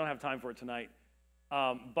story. We don't have time for it tonight.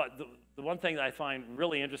 But the one thing that I find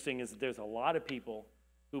really interesting is that there's a lot of people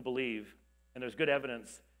who believe, and there's good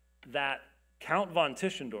evidence, that Count von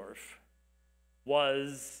Tischendorf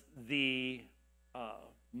was the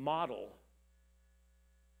model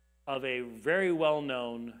of a very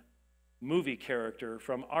well-known movie character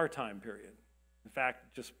from our time period. In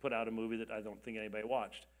fact, just put out a movie that I don't think anybody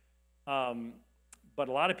watched. But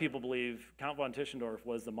a lot of people believe Count von Tischendorf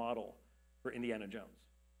was the model for Indiana Jones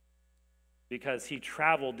because he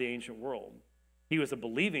traveled the ancient world. He was a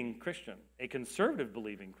believing Christian, a conservative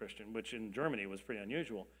believing Christian, which in Germany was pretty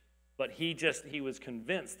unusual. But he was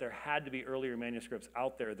convinced there had to be earlier manuscripts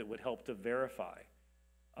out there that would help to verify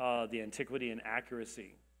the antiquity and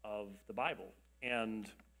accuracy of the Bible. And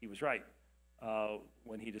he was right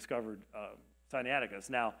when he discovered Sinaiticus.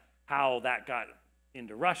 Now, how that got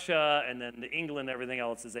into Russia and then to England and everything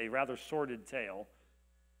else is a rather sordid tale.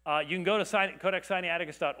 You can go to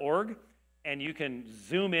codexsinaiticus.org and you can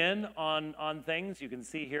zoom in on things. You can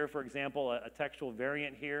see here, for example, a textual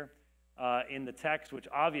variant here in the text, which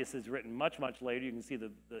obviously is written much, much later. You can see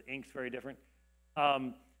the ink's very different.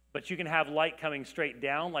 But you can have light coming straight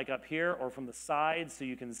down, like up here, or from the sides, so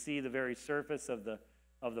you can see the very surface of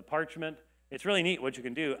the parchment. It's really neat what you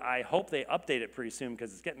can do. I hope they update it pretty soon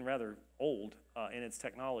because it's getting rather old in its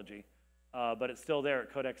technology. But it's still there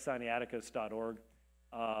at codexsinaiticus.org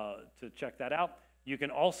to check that out. You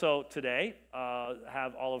can also today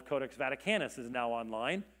have all of Codex Vaticanus is now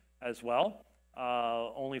online as well,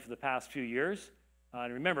 only for the past few years.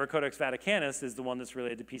 And remember, Codex Vaticanus is the one that's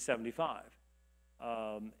related to P75.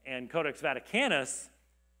 And Codex Vaticanus,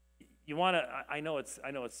 you want to, I know it's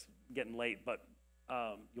getting late, but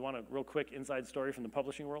you want a real quick inside story from the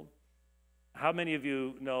publishing world? How many of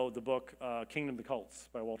you know the book Kingdom of the Cults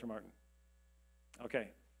by Walter Martin? Okay.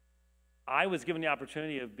 I was given the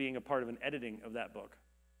opportunity of being a part of an editing of that book.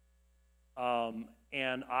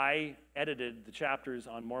 And I edited the chapters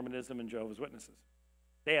on Mormonism and Jehovah's Witnesses.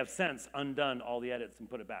 They have since undone all the edits and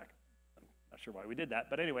put it back. I'm not sure why we did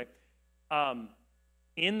that, but anyway.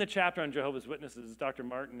 In the chapter on Jehovah's Witnesses, Dr.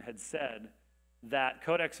 Martin had said that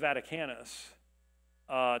Codex Vaticanus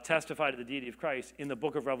testified to the deity of Christ in the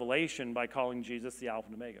book of Revelation by calling Jesus the Alpha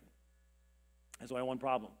and Omega. There's only one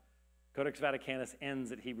problem. Codex Vaticanus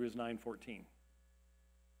ends at Hebrews 9:14.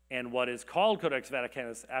 And what is called Codex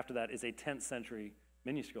Vaticanus after that is a 10th century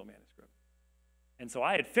minuscule manuscript. And so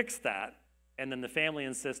I had fixed that, and then the family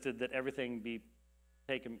insisted that everything be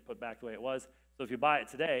taken, put back the way it was. So if you buy it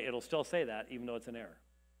today, it'll still say that, even though it's an error.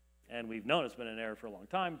 And we've known it's been an error for a long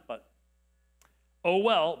time, but oh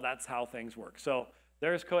well, that's how things work. So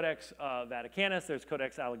there's Codex Vaticanus, there's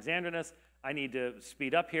Codex Alexandrinus. I need to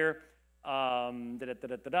speed up here. Okay,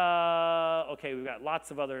 we've got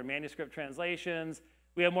lots of other manuscript translations.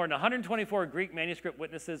 We have more than 124 Greek manuscript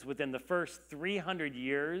witnesses within the first 300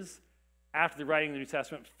 years after the writing of the New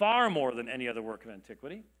Testament, far more than any other work of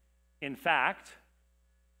antiquity. In fact,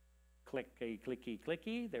 clicky, clicky,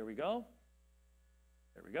 clicky. There we go.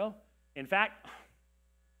 There we go. In fact,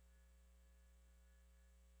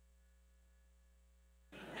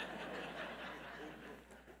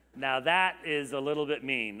 now that is a little bit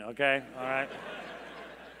mean, okay? All right.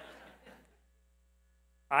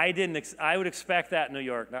 I would expect that in New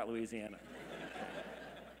York, not Louisiana.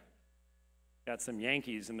 Got some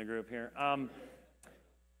Yankees in the group here.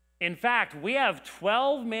 In fact, we have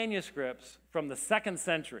 12 manuscripts from the 2nd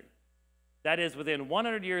century. That is, within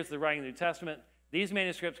 100 years of the writing of the New Testament. These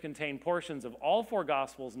manuscripts contain portions of all 4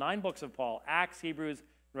 Gospels, 9 books of Paul, Acts, Hebrews,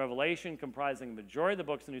 and Revelation, comprising the majority of the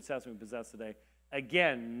books of the New Testament we possess today.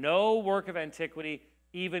 Again, no work of antiquity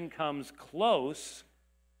even comes close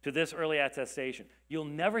to this early attestation. You'll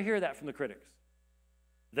never hear that from the critics.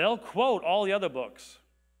 They'll quote all the other books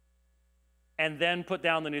and then put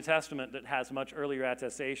down the New Testament that has much earlier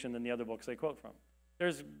attestation than the other books they quote from.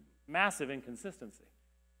 There's massive inconsistency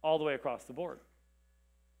all the way across the board.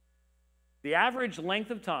 The average length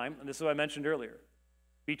of time, and this is what I mentioned earlier,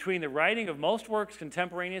 between the writing of most works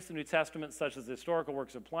contemporaneous to the New Testament, such as the historical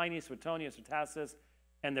works of Pliny, Suetonius, or Tacitus,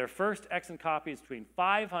 and their first extant copies between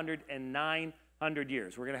 500 and 900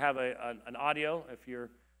 years. We're going to have an audio, if you're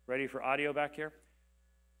ready for audio back here.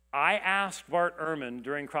 I asked Bart Ehrman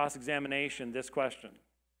during cross-examination this question.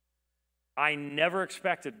 I never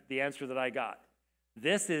expected the answer that I got.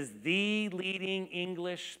 This is the leading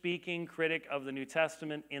English-speaking critic of the New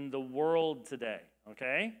Testament in the world today,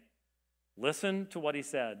 okay? Listen to what he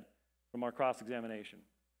said from our cross-examination.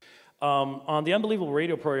 On the Unbelievable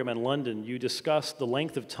radio program in London, you discussed the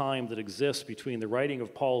length of time that exists between the writing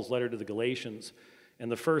of Paul's letter to the Galatians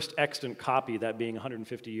and the first extant copy, that being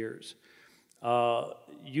 150 years.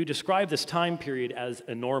 You describe this time period as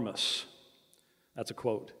enormous. That's a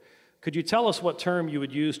quote. Could you tell us what term you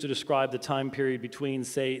would use to describe the time period between,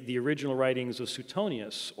 say, the original writings of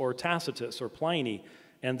Suetonius or Tacitus or Pliny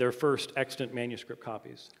and their first extant manuscript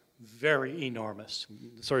copies? Very enormous.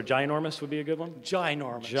 Sort of ginormous would be a good one?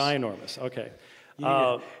 Ginormous. Ginormous, okay.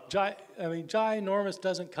 Ginormous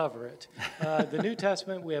doesn't cover it. The New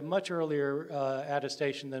Testament, we have much earlier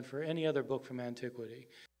attestation than for any other book from antiquity.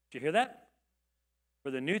 Did you hear that? For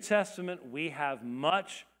the New Testament, we have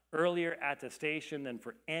much earlier attestation than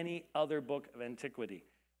for any other book of antiquity.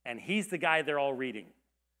 And he's the guy they're all reading.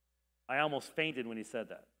 I almost fainted when he said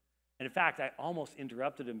that. And in fact, I almost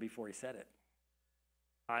interrupted him before he said it.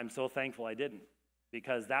 I'm so thankful I didn't,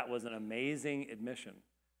 because that was an amazing admission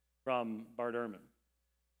from Bart Ehrman.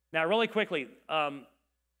 Now, really quickly,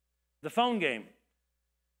 the phone game.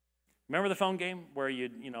 Remember the phone game where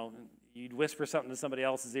you'd whisper something to somebody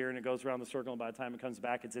else's ear and it goes around the circle, and by the time it comes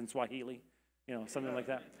back, it's in Swahili, something like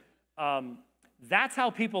that. That's how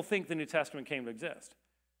people think the New Testament came to exist.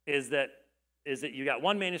 Is that you got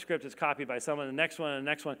one manuscript that's copied by someone, the next one, and the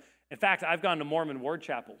next one. In fact, I've gone to Mormon ward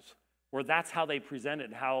chapels where that's how they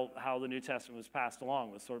presented how the New Testament was passed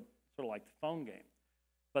along, was sort of like the phone game.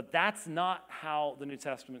 But that's not how the New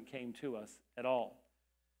Testament came to us at all.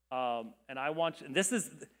 And I want you, and this is,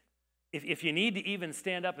 if you need to even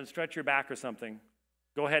stand up and stretch your back or something,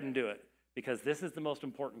 go ahead and do it, because this is the most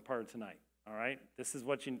important part of tonight. All right, this is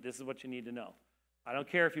what you need to know. I don't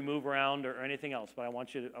care if you move around or anything else, but I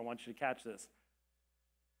want you to catch this,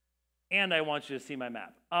 and I want you to see my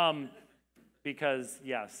map, because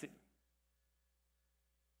yeah.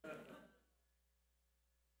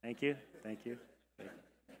 Thank you.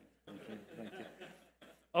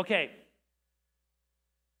 Okay.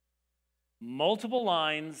 Multiple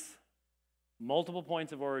lines, multiple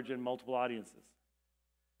points of origin, multiple audiences.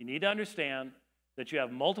 You need to understand that you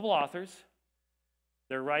have multiple authors.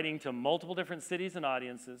 They're writing to multiple different cities and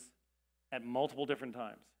audiences at multiple different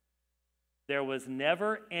times. There was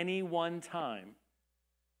never any one time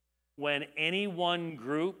when any one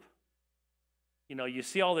group, you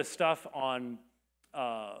see all this stuff on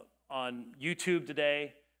YouTube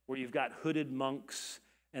today where you've got hooded monks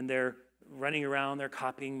and they're running around, they're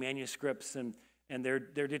copying manuscripts and they're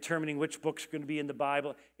determining which books are going to be in the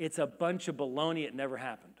Bible. It's a bunch of baloney. It never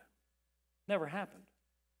happened. Never happened.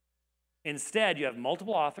 Instead, you have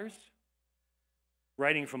multiple authors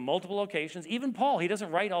writing from multiple locations. Even Paul, he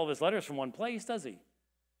doesn't write all of his letters from one place, does he?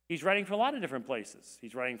 He's writing from a lot of different places.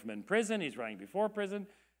 He's writing from in prison, he's writing before prison,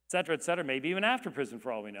 et cetera, maybe even after prison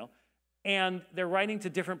for all we know. And they're writing to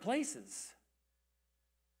different places.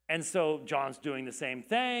 And so John's doing the same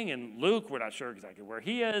thing, and Luke, we're not sure exactly where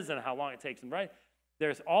he is and how long it takes him to write.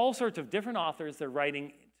 There's all sorts of different authors that are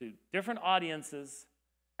writing to different audiences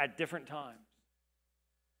at different times.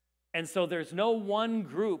 And so there's no one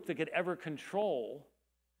group that could ever control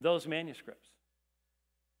those manuscripts.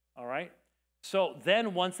 All right? So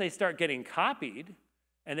then once they start getting copied,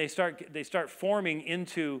 and they start forming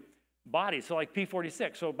into bodies. So like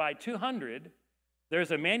P46. So by 200,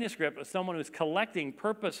 there's a manuscript of someone who's collecting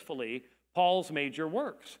purposefully Paul's major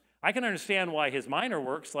works. I can understand why his minor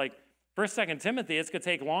works, like 1st, 2nd Timothy, it's going to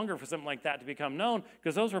take longer for something like that to become known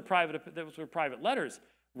because those were private letters.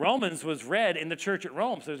 Romans was read in the church at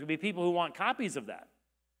Rome, so there's going to be people who want copies of that.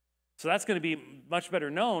 So that's going to be much better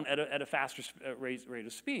known at a faster rate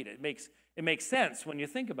of speed. It makes sense when you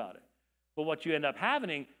think about it. But what you end up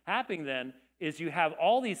happening then is you have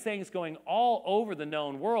all these things going all over the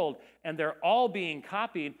known world, and they're all being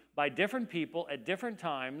copied by different people at different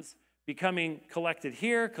times, becoming collected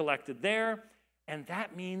here, collected there, and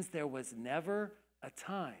that means there was never a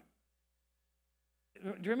time.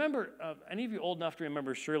 Do you remember, any of you old enough to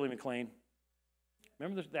remember Shirley MacLaine?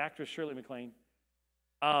 Remember the actress Shirley MacLaine?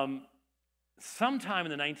 Sometime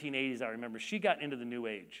in the 1980s, I remember, she got into the New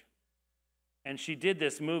Age. And she did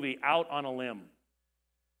this movie, Out on a Limb.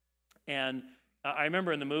 And I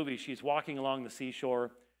remember in the movie, she's walking along the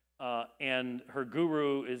seashore, and her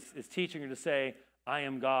guru is teaching her to say, I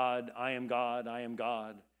am God, I am God, I am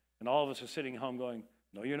God. And all of us are sitting home going,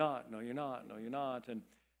 no, you're not, no, you're not, no, you're not.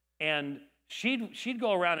 And she'd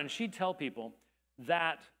go around and she'd tell people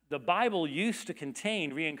that the Bible used to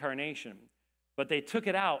contain reincarnation, but they took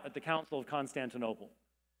it out at the Council of Constantinople.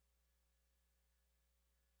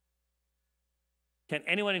 Can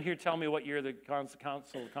anyone in here tell me what year the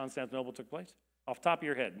Council of Constantinople took place? Off the top of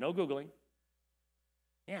your head. No Googling.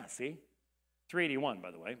 Yeah, see? 381,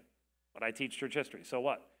 by the way. But I teach church history. So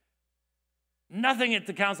what? Nothing at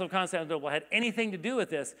the Council of Constantinople had anything to do with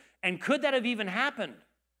this. And could that have even happened?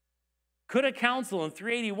 Could a council in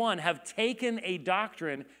 381 have taken a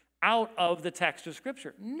doctrine out of the text of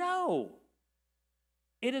Scripture? No.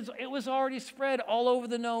 It was already spread all over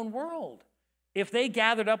the known world. If they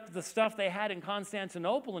gathered up the stuff they had in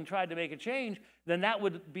Constantinople and tried to make a change, then that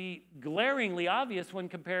would be glaringly obvious when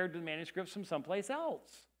compared to the manuscripts from someplace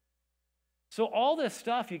else. So all this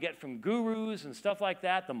stuff you get from gurus and stuff like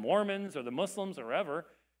that, the Mormons or the Muslims or whoever,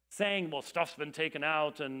 saying, well, stuff's been taken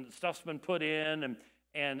out and stuff's been put in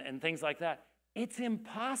and things like that. It's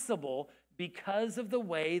impossible because of the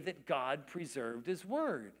way that God preserved his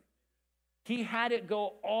word. He had it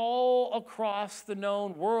go all across the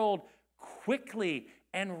known world quickly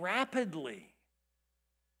and rapidly.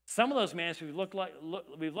 Some of those manuscripts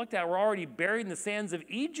we've looked at were already buried in the sands of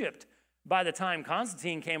Egypt by the time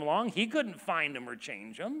Constantine came along. He couldn't find them or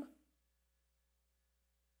change them.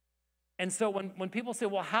 And so when people say,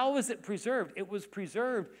 well, how is it preserved? It was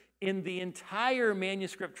preserved in the entire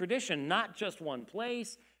manuscript tradition, not just one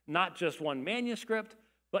place, not just one manuscript,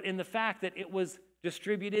 but in the fact that it was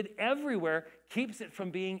distributed everywhere, keeps it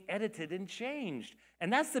from being edited and changed.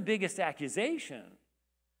 And that's the biggest accusation,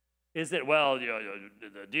 is that, well,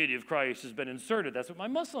 the deity of Christ has been inserted. That's what my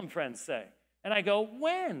Muslim friends say. And I go,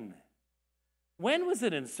 when? When was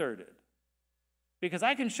it inserted? Because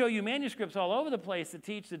I can show you manuscripts all over the place that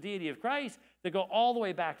teach the deity of Christ that go all the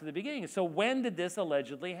way back to the beginning. So when did this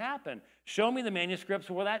allegedly happen? Show me the manuscripts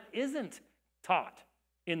where that isn't taught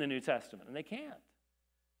in the New Testament. And they can't.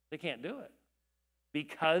 They can't do it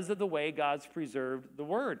because of the way God's preserved the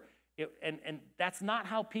word. And that's not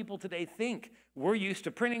how people today think. We're used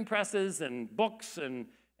to printing presses and books and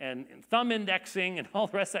thumb indexing and all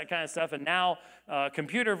the rest of that kind of stuff, and now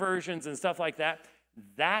computer versions and stuff like that.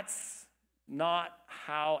 That's not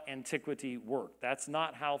how antiquity worked. That's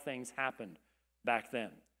not how things happened back then.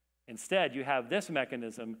 Instead, you have this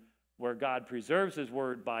mechanism where God preserves his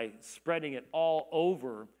word by spreading it all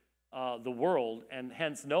over the world, and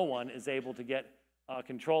hence no one is able to get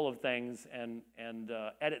control of things and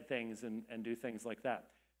edit things and do things like that.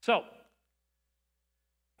 So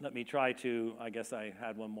let me try to, I guess I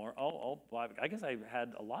had one more. I guess I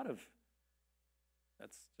had a lot of,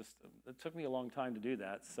 that's just, it took me a long time to do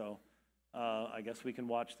that, so I guess we can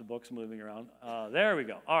watch the books moving around. There we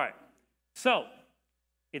go. All right. So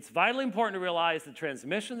it's vitally important to realize the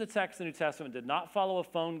transmission of the text of the New Testament did not follow a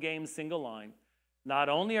phone game single line. Not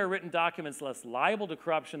only are written documents less liable to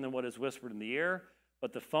corruption than what is whispered in the ear,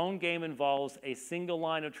 but the phone game involves a single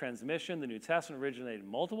line of transmission. The New Testament originated in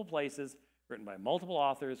multiple places, written by multiple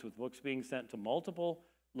authors, with books being sent to multiple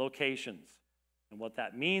locations. And what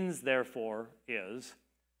that means, therefore, is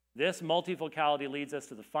this multifocality leads us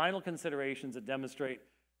to the final considerations that demonstrate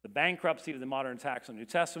the bankruptcy of the modern attacks on the New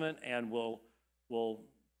Testament, and we'll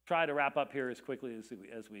try to wrap up here as quickly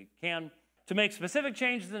as we can. To make specific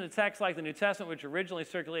changes in a text like the New Testament, which originally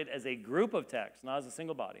circulated as a group of texts, not as a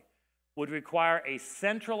single body, would require a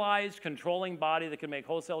centralized controlling body that can make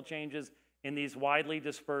wholesale changes in these widely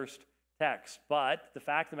dispersed texts. But the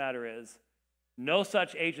fact of the matter is, No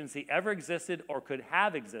such agency ever existed or could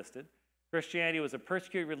have existed. Christianity was a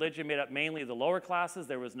persecuted religion made up mainly of the lower classes.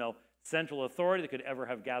 There was no central authority that could ever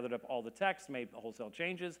have gathered up all the texts, made wholesale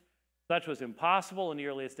changes. Such was impossible in the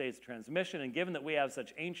earliest days of transmission, and given that we have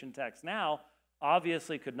such ancient texts now,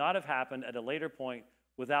 obviously could not have happened at a later point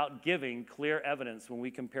without giving clear evidence when we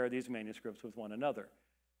compare these manuscripts with one another.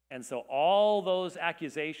 And so all those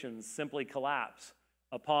accusations simply collapse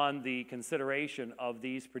upon the consideration of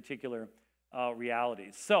these particular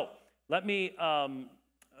realities. So let me,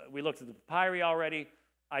 we looked at the papyri already.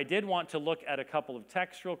 I did want to look at a couple of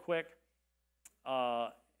texts real quick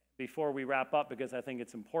before we wrap up, because I think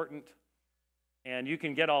it's important. And you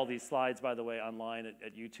can get all these slides, by the way, online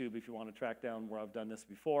at YouTube if you want to track down where I've done this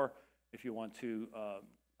before. If you want to,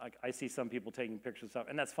 I see some people taking pictures of stuff,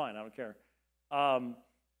 and that's fine, I don't care.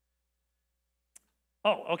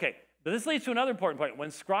 Okay, but this leads to another important point. When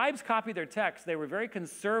scribes copied their texts, they were very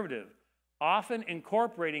conservative, often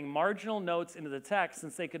incorporating marginal notes into the text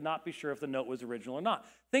since they could not be sure if the note was original or not.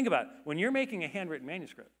 Think about it. When you're making a handwritten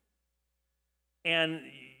manuscript, and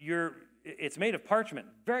it's made of parchment,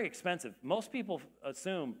 very expensive. Most people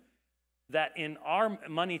assume that in our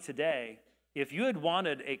money today, if you had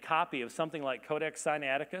wanted a copy of something like Codex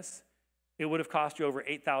Sinaiticus, it would have cost you over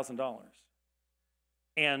 $8,000.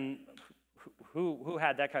 And who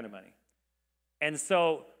had that kind of money? And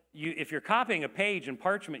so if you're copying a page in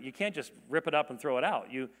parchment, you can't just rip it up and throw it out.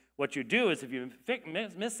 What you do is if you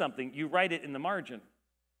miss something, you write it in the margin.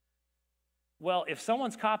 Well, if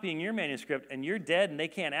someone's copying your manuscript and you're dead and they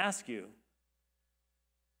can't ask you,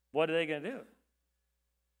 what are they going to do?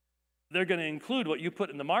 They're going to include what you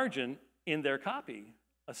put in the margin in their copy,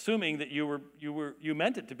 assuming that you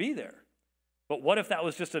meant it to be there. But what if that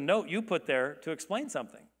was just a note you put there to explain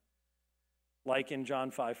something, like in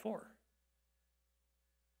John 5:4?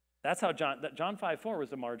 That's how John 5:4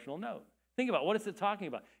 was a marginal note. Think about what is it talking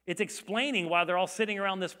about? It's explaining why they're all sitting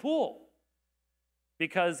around this pool,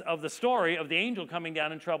 because of the story of the angel coming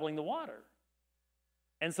down and troubling the water.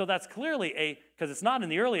 And so that's clearly because it's not in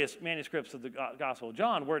the earliest manuscripts of the Gospel of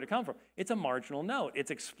John where it come from. It's a marginal note.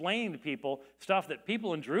 It's explained to people stuff that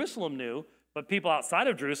people in Jerusalem knew, but people outside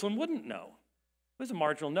of Jerusalem wouldn't know. It was a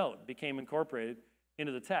marginal note. It became incorporated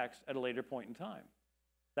into the text at a later point in time.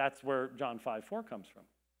 That's where John 5:4 comes from.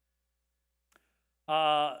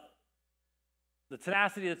 The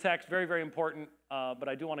tenacity of the text, very, very important, but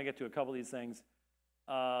I do want to get to a couple of these things.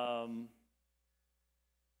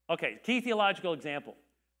 Okay, key theological example.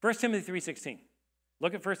 1 Timothy 3:16.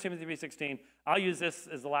 Look at 1 Timothy 3:16. I'll use this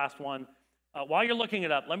as the last one. While you're looking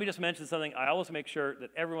it up, let me just mention something. I always make sure that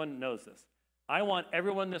everyone knows this. I want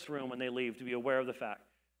everyone in this room, when they leave, to be aware of the fact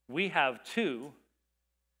we have two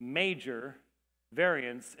major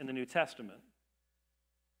variants in the New Testament,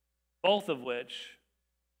 both of which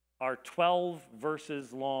are 12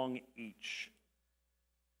 verses long each.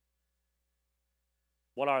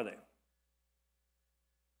 What are they?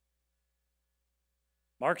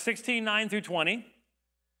 Mark 16:9 through 20.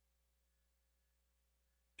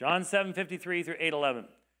 John 7:53 through 8:11.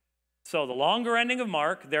 So the longer ending of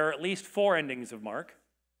Mark, there are at least 4 endings of Mark.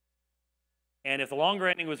 And if the longer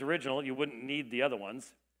ending was original, you wouldn't need the other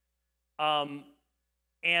ones.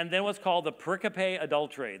 And then what's called the pericope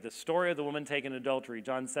adulterae, the story of the woman taken in adultery,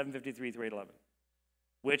 John 7:53 through 8:11,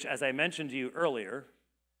 which, as I mentioned to you earlier,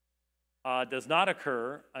 does not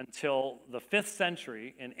occur until the 5th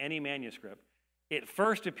century in any manuscript. It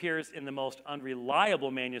first appears in the most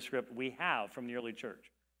unreliable manuscript we have from the early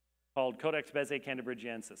church, called Codex Bezae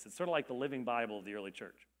Cantabrigiensis. It's sort of like the living Bible of the early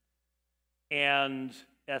church. And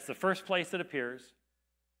that's the first place it appears.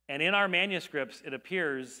 And in our manuscripts, it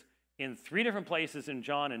appears in 3 different places in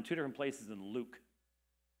John and 2 different places in Luke.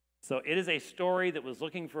 So it is a story that was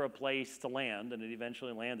looking for a place to land, and it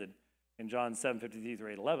eventually landed in John 7:53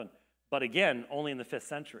 through 8:11. But again, only in the 5th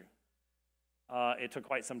century. It took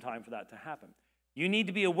quite some time for that to happen. You need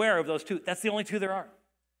to be aware of those 2. That's the only 2 there are.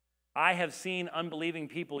 I have seen unbelieving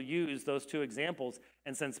people use those 2 examples,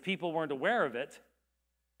 and since people weren't aware of it,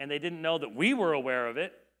 and they didn't know that we were aware of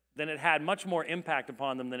it, then it had much more impact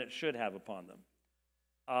upon them than it should have upon them.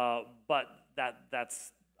 But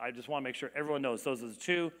that's, I just want to make sure everyone knows those are the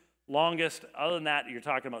 2 longest. Other than that, you're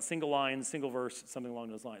talking about single lines, single verse, something along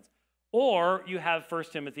those lines. Or you have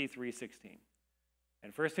 1 Timothy 3:16.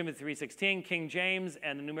 And 1 Timothy 3:16, King James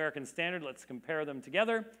and the New American Standard, let's compare them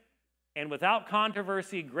together. And without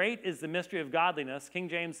controversy, great is the mystery of godliness. King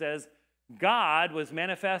James says, God was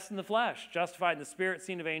manifest in the flesh, justified in the spirit,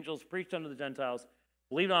 seen of angels, preached unto the Gentiles,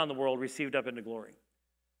 believed on in the world, received up into glory.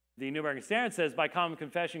 The New American Standard says, by common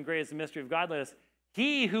confession, great is the mystery of godliness.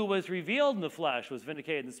 He who was revealed in the flesh was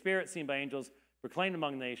vindicated in the spirit, seen by angels, proclaimed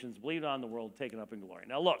among the nations, believed on the world, taken up in glory.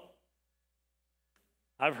 Now look,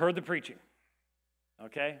 I've heard the preaching,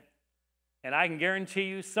 okay? And I can guarantee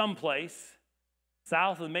you someplace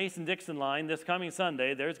south of the Mason-Dixon line this coming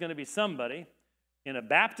Sunday, there's going to be somebody in a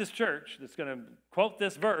Baptist church that's going to quote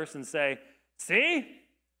this verse and say, see,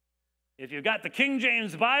 if you've got the King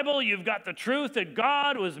James Bible, you've got the truth that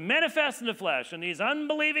God was manifest in the flesh. And these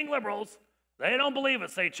unbelieving liberals, they don't believe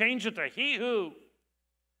it. They change it to he who.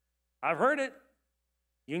 I've heard it.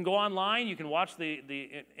 You can go online. You can watch the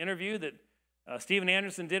interview that Stephen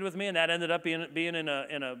Anderson did with me, and that ended up being in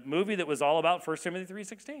a movie that was all about 1 Timothy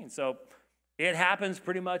 3:16. So it happens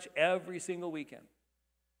pretty much every single weekend.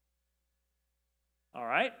 All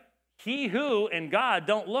right? He who and God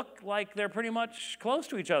don't look like they're pretty much close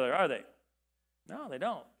to each other, are they? No, they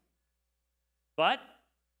don't. But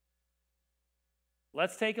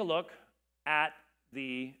let's take a look at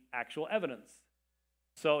the actual evidence.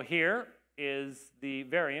 So here is the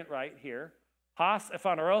variant right here. Has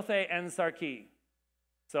ephanerothe en sarki.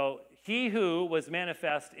 So he who was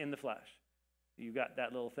manifest in the flesh. You got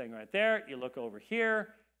that little thing right there. You look over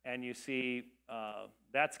here, and you see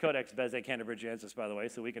that's Codex Bezae Canterburygensis, by the way,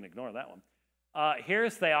 so we can ignore that one.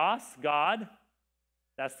 Here's Theos, God.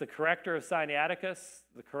 That's the corrector of Sinaiticus,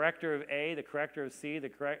 the corrector of A, the corrector of C, the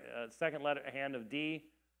second letter hand of D,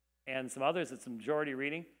 and some others. It's a majority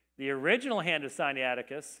reading. The original hand of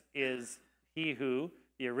Sinaiticus is he who,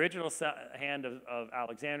 the original hand of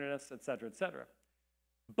Alexandrinus, etc., etc.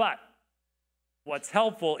 But what's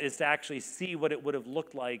helpful is to actually see what it would have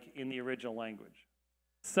looked like in the original language.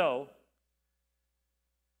 So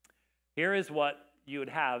here is what you would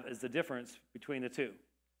have as the difference between the two.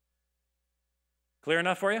 Clear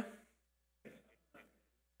enough for you?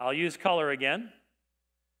 I'll use color again.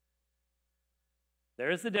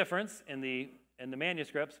 There's the difference in the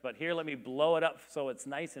manuscripts, but here let me blow it up so it's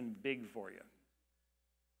nice and big for you.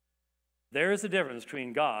 There is the difference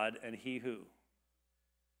between God and he who.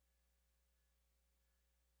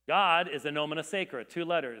 God is a nomina sacra, 2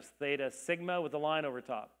 letters, theta sigma with a line over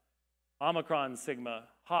top, omicron sigma,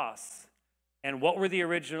 has. And what were the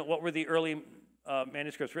early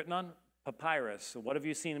manuscripts written on? Papyrus. So what have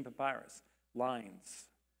you seen in papyrus? Lines,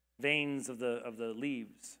 veins of the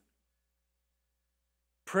leaves.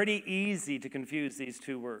 Pretty easy to confuse these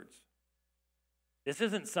two words. This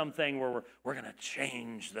isn't something where we're going to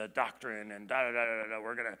change the doctrine and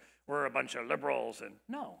we're a bunch of liberals and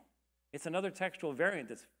no. It's another textual variant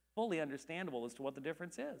that's fully understandable as to what the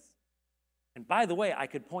difference is. And by the way, I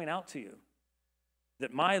could point out to you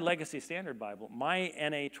that my Legacy Standard Bible, my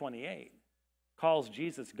NA 28, calls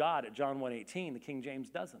Jesus God at John 1:18. The King James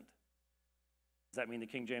doesn't. Does that mean the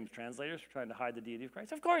King James translators are trying to hide the deity of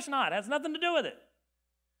Christ? Of course not. It has nothing to do with it.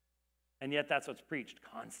 And yet that's what's preached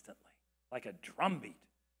constantly, like a drumbeat,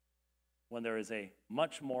 when there is a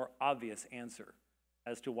much more obvious answer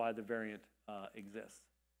as to why the variant exists.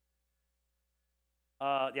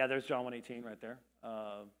 Yeah, there's John 1:18 right there.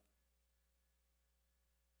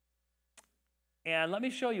 And let me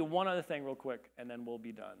show you one other thing real quick, and then we'll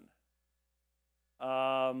be done.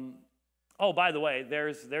 Oh, by the way,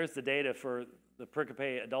 there's the data for the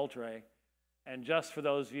pericope adulterae. And just for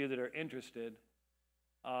those of you that are interested,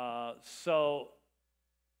 so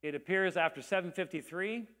it appears after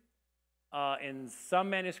 753, in some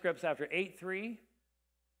manuscripts after 8.3,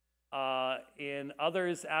 in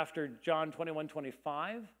others after John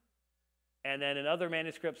 21:25, and then in other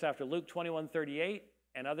manuscripts after Luke 21:38,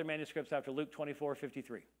 and other manuscripts after Luke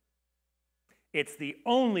 24:53. It's the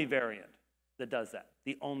only variant that does that,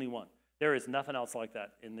 the only one. There is nothing else like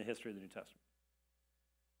that in the history of the New Testament.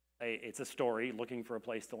 It's a story looking for a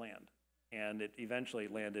place to land, and it eventually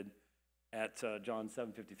landed at John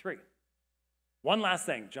 7:53. One last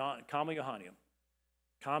thing, Comma Johannium.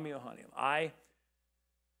 Comma Johannium.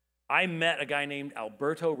 I met a guy named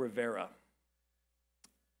Alberto Rivera.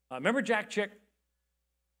 Remember Jack Chick?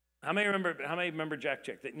 How many remember Jack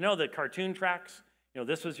Chick? You know the cartoon tracks? You know,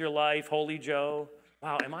 This Was Your Life, Holy Joe.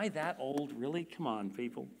 Wow, am I that old? Really? Come on,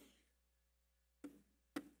 people.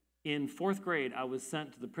 In 4th grade, I was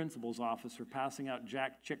sent to the principal's office for passing out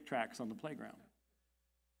Jack Chick tracks on the playground.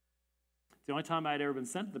 It's the only time I'd ever been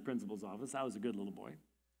sent to the principal's office. I was a good little boy.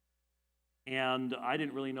 And I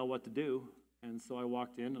didn't really know what to do. And so I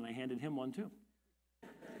walked in and I handed him one too.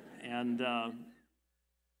 And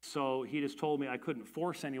so he just told me I couldn't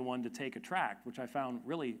force anyone to take a tract, which I found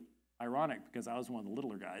really ironic because I was one of the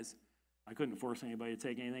littler guys. I couldn't force anybody to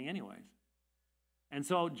take anything anyways. And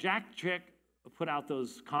so Jack Chick put out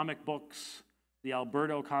those comic books, the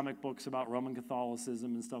Alberto comic books about Roman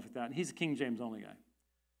Catholicism and stuff like that. And he's a King James only guy.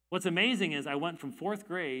 What's amazing is I went from 4th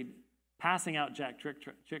grade passing out Jack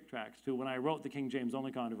Chick tracts to when I wrote the King James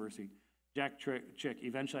Only controversy, Jack Chick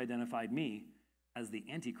eventually identified me as the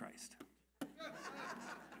Antichrist.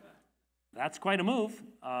 That's quite a move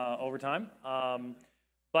over time.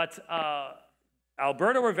 But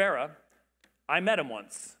Alberto Rivera, I met him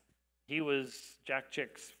once. He was Jack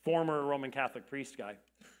Chick's former Roman Catholic priest guy,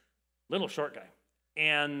 little short guy.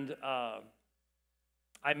 And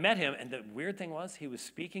I met him, and the weird thing was he was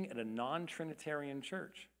speaking at a non-Trinitarian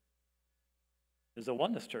church. It was a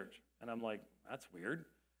oneness church. And I'm like, that's weird.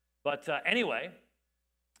 But anyway,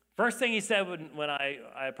 first thing he said when I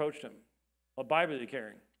approached him, what Bible are you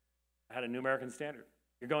carrying? I had a New American Standard.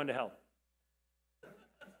 You're going to hell.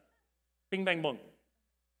 Bing, bang, boom.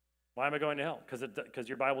 Why am I going to hell? Because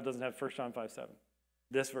your Bible doesn't have 1 John 5:7.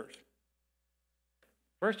 This verse.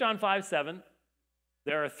 1 John 5:7,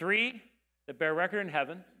 there are three that bear record in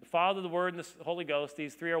heaven, the Father, the Word, and the Holy Ghost.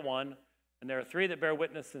 These three are one. And there are three that bear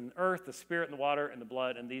witness in earth, the Spirit, and the water, and the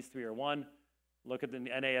blood, and these three are one. Look at the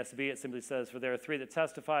NASB, it simply says, for there are three that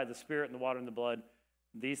testify, the Spirit, and the water, and the blood.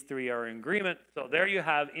 These three are in agreement. So there you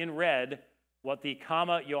have in red what the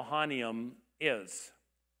comma Johannium is.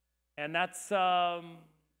 And that's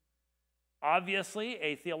obviously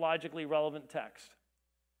a theologically relevant text.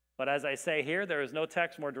 But as I say here, there is no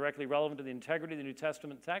text more directly relevant to the integrity of the New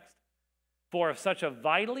Testament text. For if such a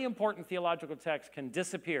vitally important theological text can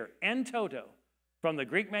disappear en toto from the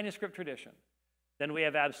Greek manuscript tradition, then we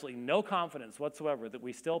have absolutely no confidence whatsoever that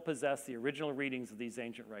we still possess the original readings of these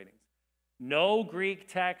ancient writings. No Greek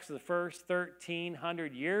text of the first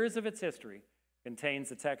 1,300 years of its history contains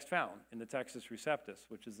the text found in the Textus Receptus,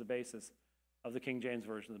 which is the basis of the King James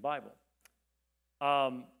Version of the Bible.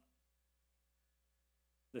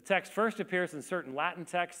 The text first appears in certain Latin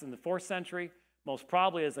texts in the 4th century, most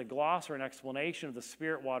probably as a gloss or an explanation of the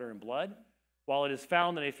Spirit, water, and blood. While it is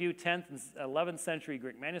found in a few 10th and 11th century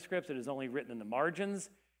Greek manuscripts, it is only written in the margins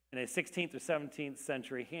in a 16th or 17th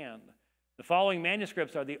century hand. The following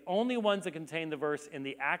manuscripts are the only ones that contain the verse in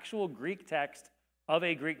the actual Greek text of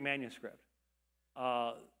a Greek manuscript.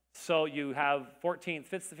 So you have 14th,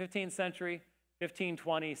 15th century, 15th,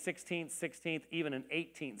 20th, 16th, 16th, even an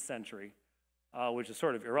 18th century, which is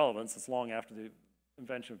sort of irrelevant. It's long after the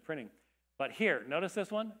invention of printing. But here, notice this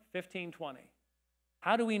one, 1520.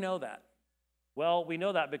 How do we know that? Well, we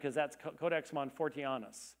know that because that's Codex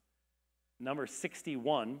Montfortianus, number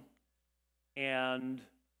 61. And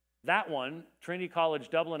that one, Trinity College,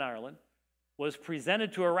 Dublin, Ireland, was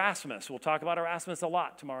presented to Erasmus. We'll talk about Erasmus a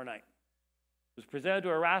lot tomorrow night. It was presented to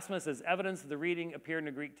Erasmus as evidence that the reading appeared in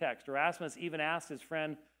a Greek text. Erasmus even asked his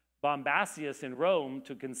friend Bombasius in Rome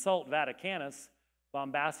to consult Vaticanus.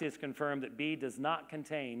 Bombasius confirmed that B does not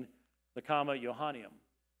contain the comma Johannium.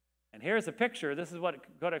 And here's a picture. This is what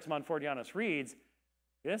Codex Montfortianus reads.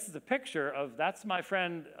 This is a picture of, that's my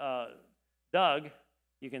friend Doug.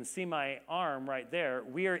 You can see my arm right there.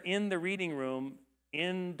 We are in the reading room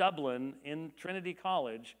in Dublin, in Trinity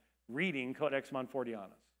College, reading Codex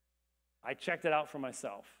Montfortianus. I checked it out for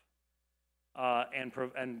myself and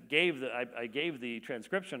I gave the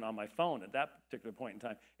transcription on my phone at that particular point in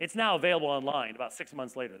time. It's now available online. About 6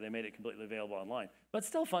 months later, they made it completely available online. But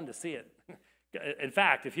still fun to see it. In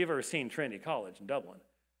fact, if you've ever seen Trinity College in Dublin,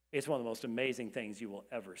 it's one of the most amazing things you will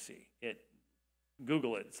ever see.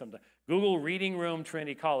 Google it sometime. Google Reading Room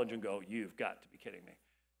Trinity College and go, you've got to be kidding me.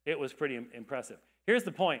 It was pretty impressive. Here's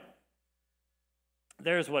the point.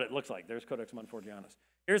 There's what it looks like. There's Codex Montfortianus.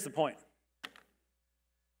 Here's the point.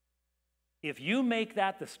 If you make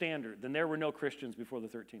that the standard, then there were no Christians before the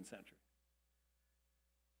 13th century.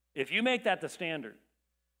 If you make that the standard,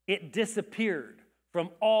 it disappeared from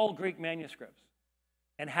all Greek manuscripts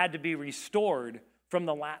and had to be restored from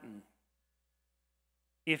the Latin.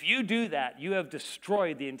 If you do that, you have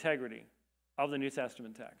destroyed the integrity of the New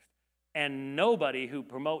Testament text. And nobody who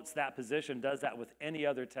promotes that position does that with any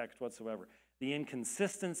other text whatsoever. The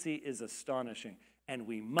inconsistency is astonishing, and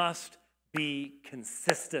we must be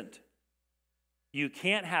consistent. You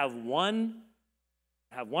can't have one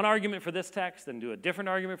argument for this text and do a different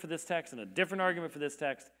argument for this text and a different argument for this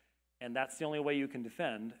text, and that's the only way you can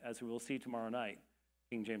defend, as we will see tomorrow night,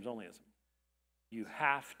 King James onlyism. You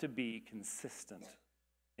have to be consistent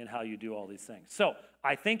in how you do all these things. So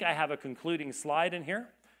I think I have a concluding slide in here,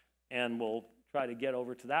 and we'll try to get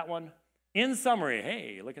over to that one. In summary,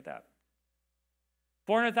 hey, look at that.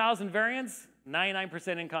 400,000 variants,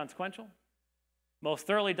 99% inconsequential. Most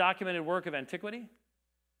thoroughly documented work of antiquity.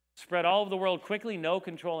 Spread all over the world quickly, no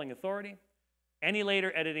controlling authority. Any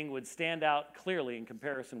later editing would stand out clearly in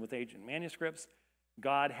comparison with ancient manuscripts.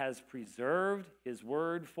 God has preserved his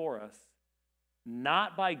word for us,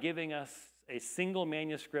 not by giving us a single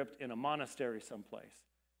manuscript in a monastery someplace,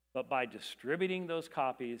 but by distributing those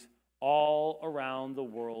copies all around the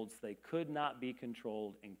world so they could not be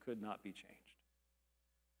controlled and could not be changed.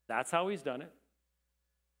 That's how he's done it.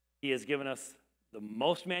 He has given us the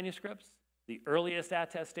most manuscripts, the earliest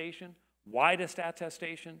attestation, widest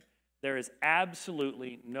attestation. There is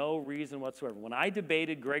absolutely no reason whatsoever. When I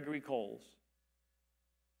debated Gregory Coles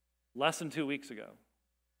less than 2 weeks ago,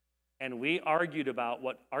 and we argued about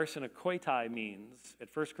what arsenokoitai means at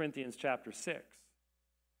 1 Corinthians chapter 6,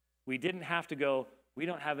 we didn't have to go, we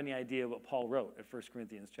don't have any idea what Paul wrote at 1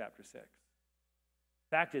 Corinthians chapter 6.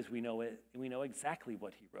 Fact is, we know exactly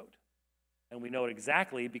what he wrote. And we know it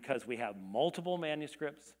exactly because we have multiple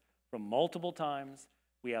manuscripts from multiple times.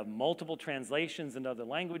 We have multiple translations in other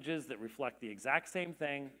languages that reflect the exact same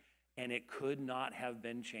thing, and it could not have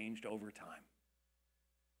been changed over time.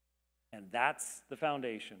 And that's the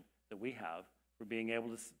foundation that we have for being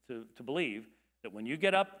able to believe that when you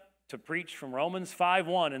get up to preach from Romans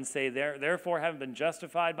 5:1 and say, therefore, having been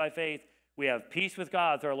justified by faith, we have peace with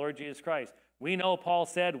God through our Lord Jesus Christ. We know Paul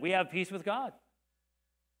said we have peace with God.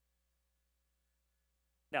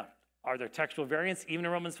 Now, are there textual variants even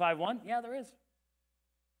in Romans 5:1? Yeah, there is.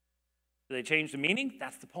 Do they change the meaning?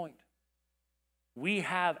 That's the point. We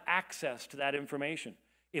have access to that information.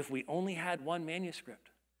 If we only had one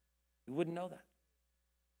manuscript, we wouldn't know that.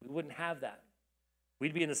 We wouldn't have that.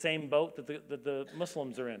 We'd be in the same boat that the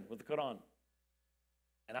Muslims are in with the Quran.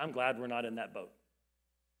 And I'm glad we're not in that boat.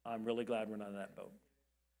 I'm really glad we're not in that boat.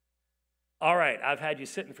 All right, I've had you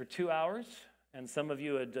sitting for 2 hours, and some of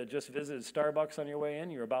you had just visited Starbucks on your way in.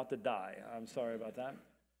 You're about to die. I'm sorry about that.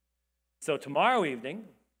 So tomorrow evening,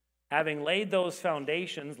 having laid those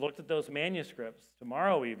foundations, looked at those manuscripts,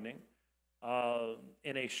 tomorrow evening,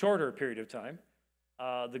 in a shorter period of time,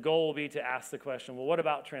 the goal will be to ask the question, well, what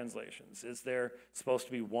about translations? Is there supposed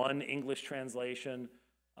to be one English translation,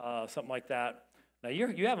 something like that? Now,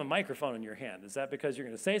 you have a microphone in your hand. Is that because you're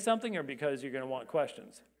going to say something or because you're going to want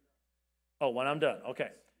questions? Oh, when I'm done. Okay.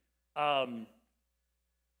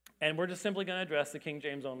 And we're just simply going to address the King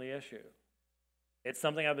James only issue. It's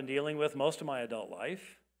something I've been dealing with most of my adult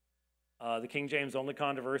life. The King James only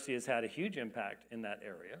controversy has had a huge impact in that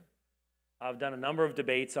area. I've done a number of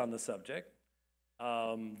debates on the subject,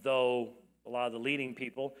 though a lot of the leading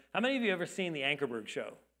people. How many of you have ever seen the Ankerberg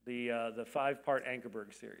show, the 5-part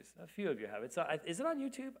Ankerberg series? A few of you have. Is it on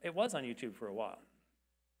YouTube? It was on YouTube for a while.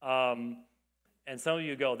 And some of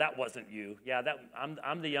you go, that wasn't you. Yeah,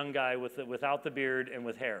 I'm the young guy without the beard and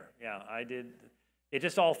with hair. Yeah, I did. It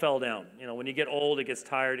just all fell down. You know, when you get old, it gets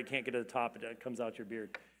tired. It can't get to the top. It comes out your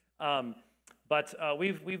beard. But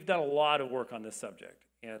we've done a lot of work on this subject.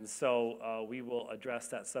 And so we will address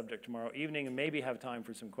that subject tomorrow evening and maybe have time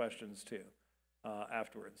for some questions too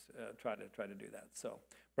afterwards. Try to do that. So,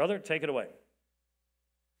 brother, take it away.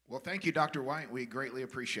 Well, thank you, Dr. White. We greatly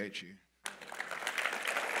appreciate you.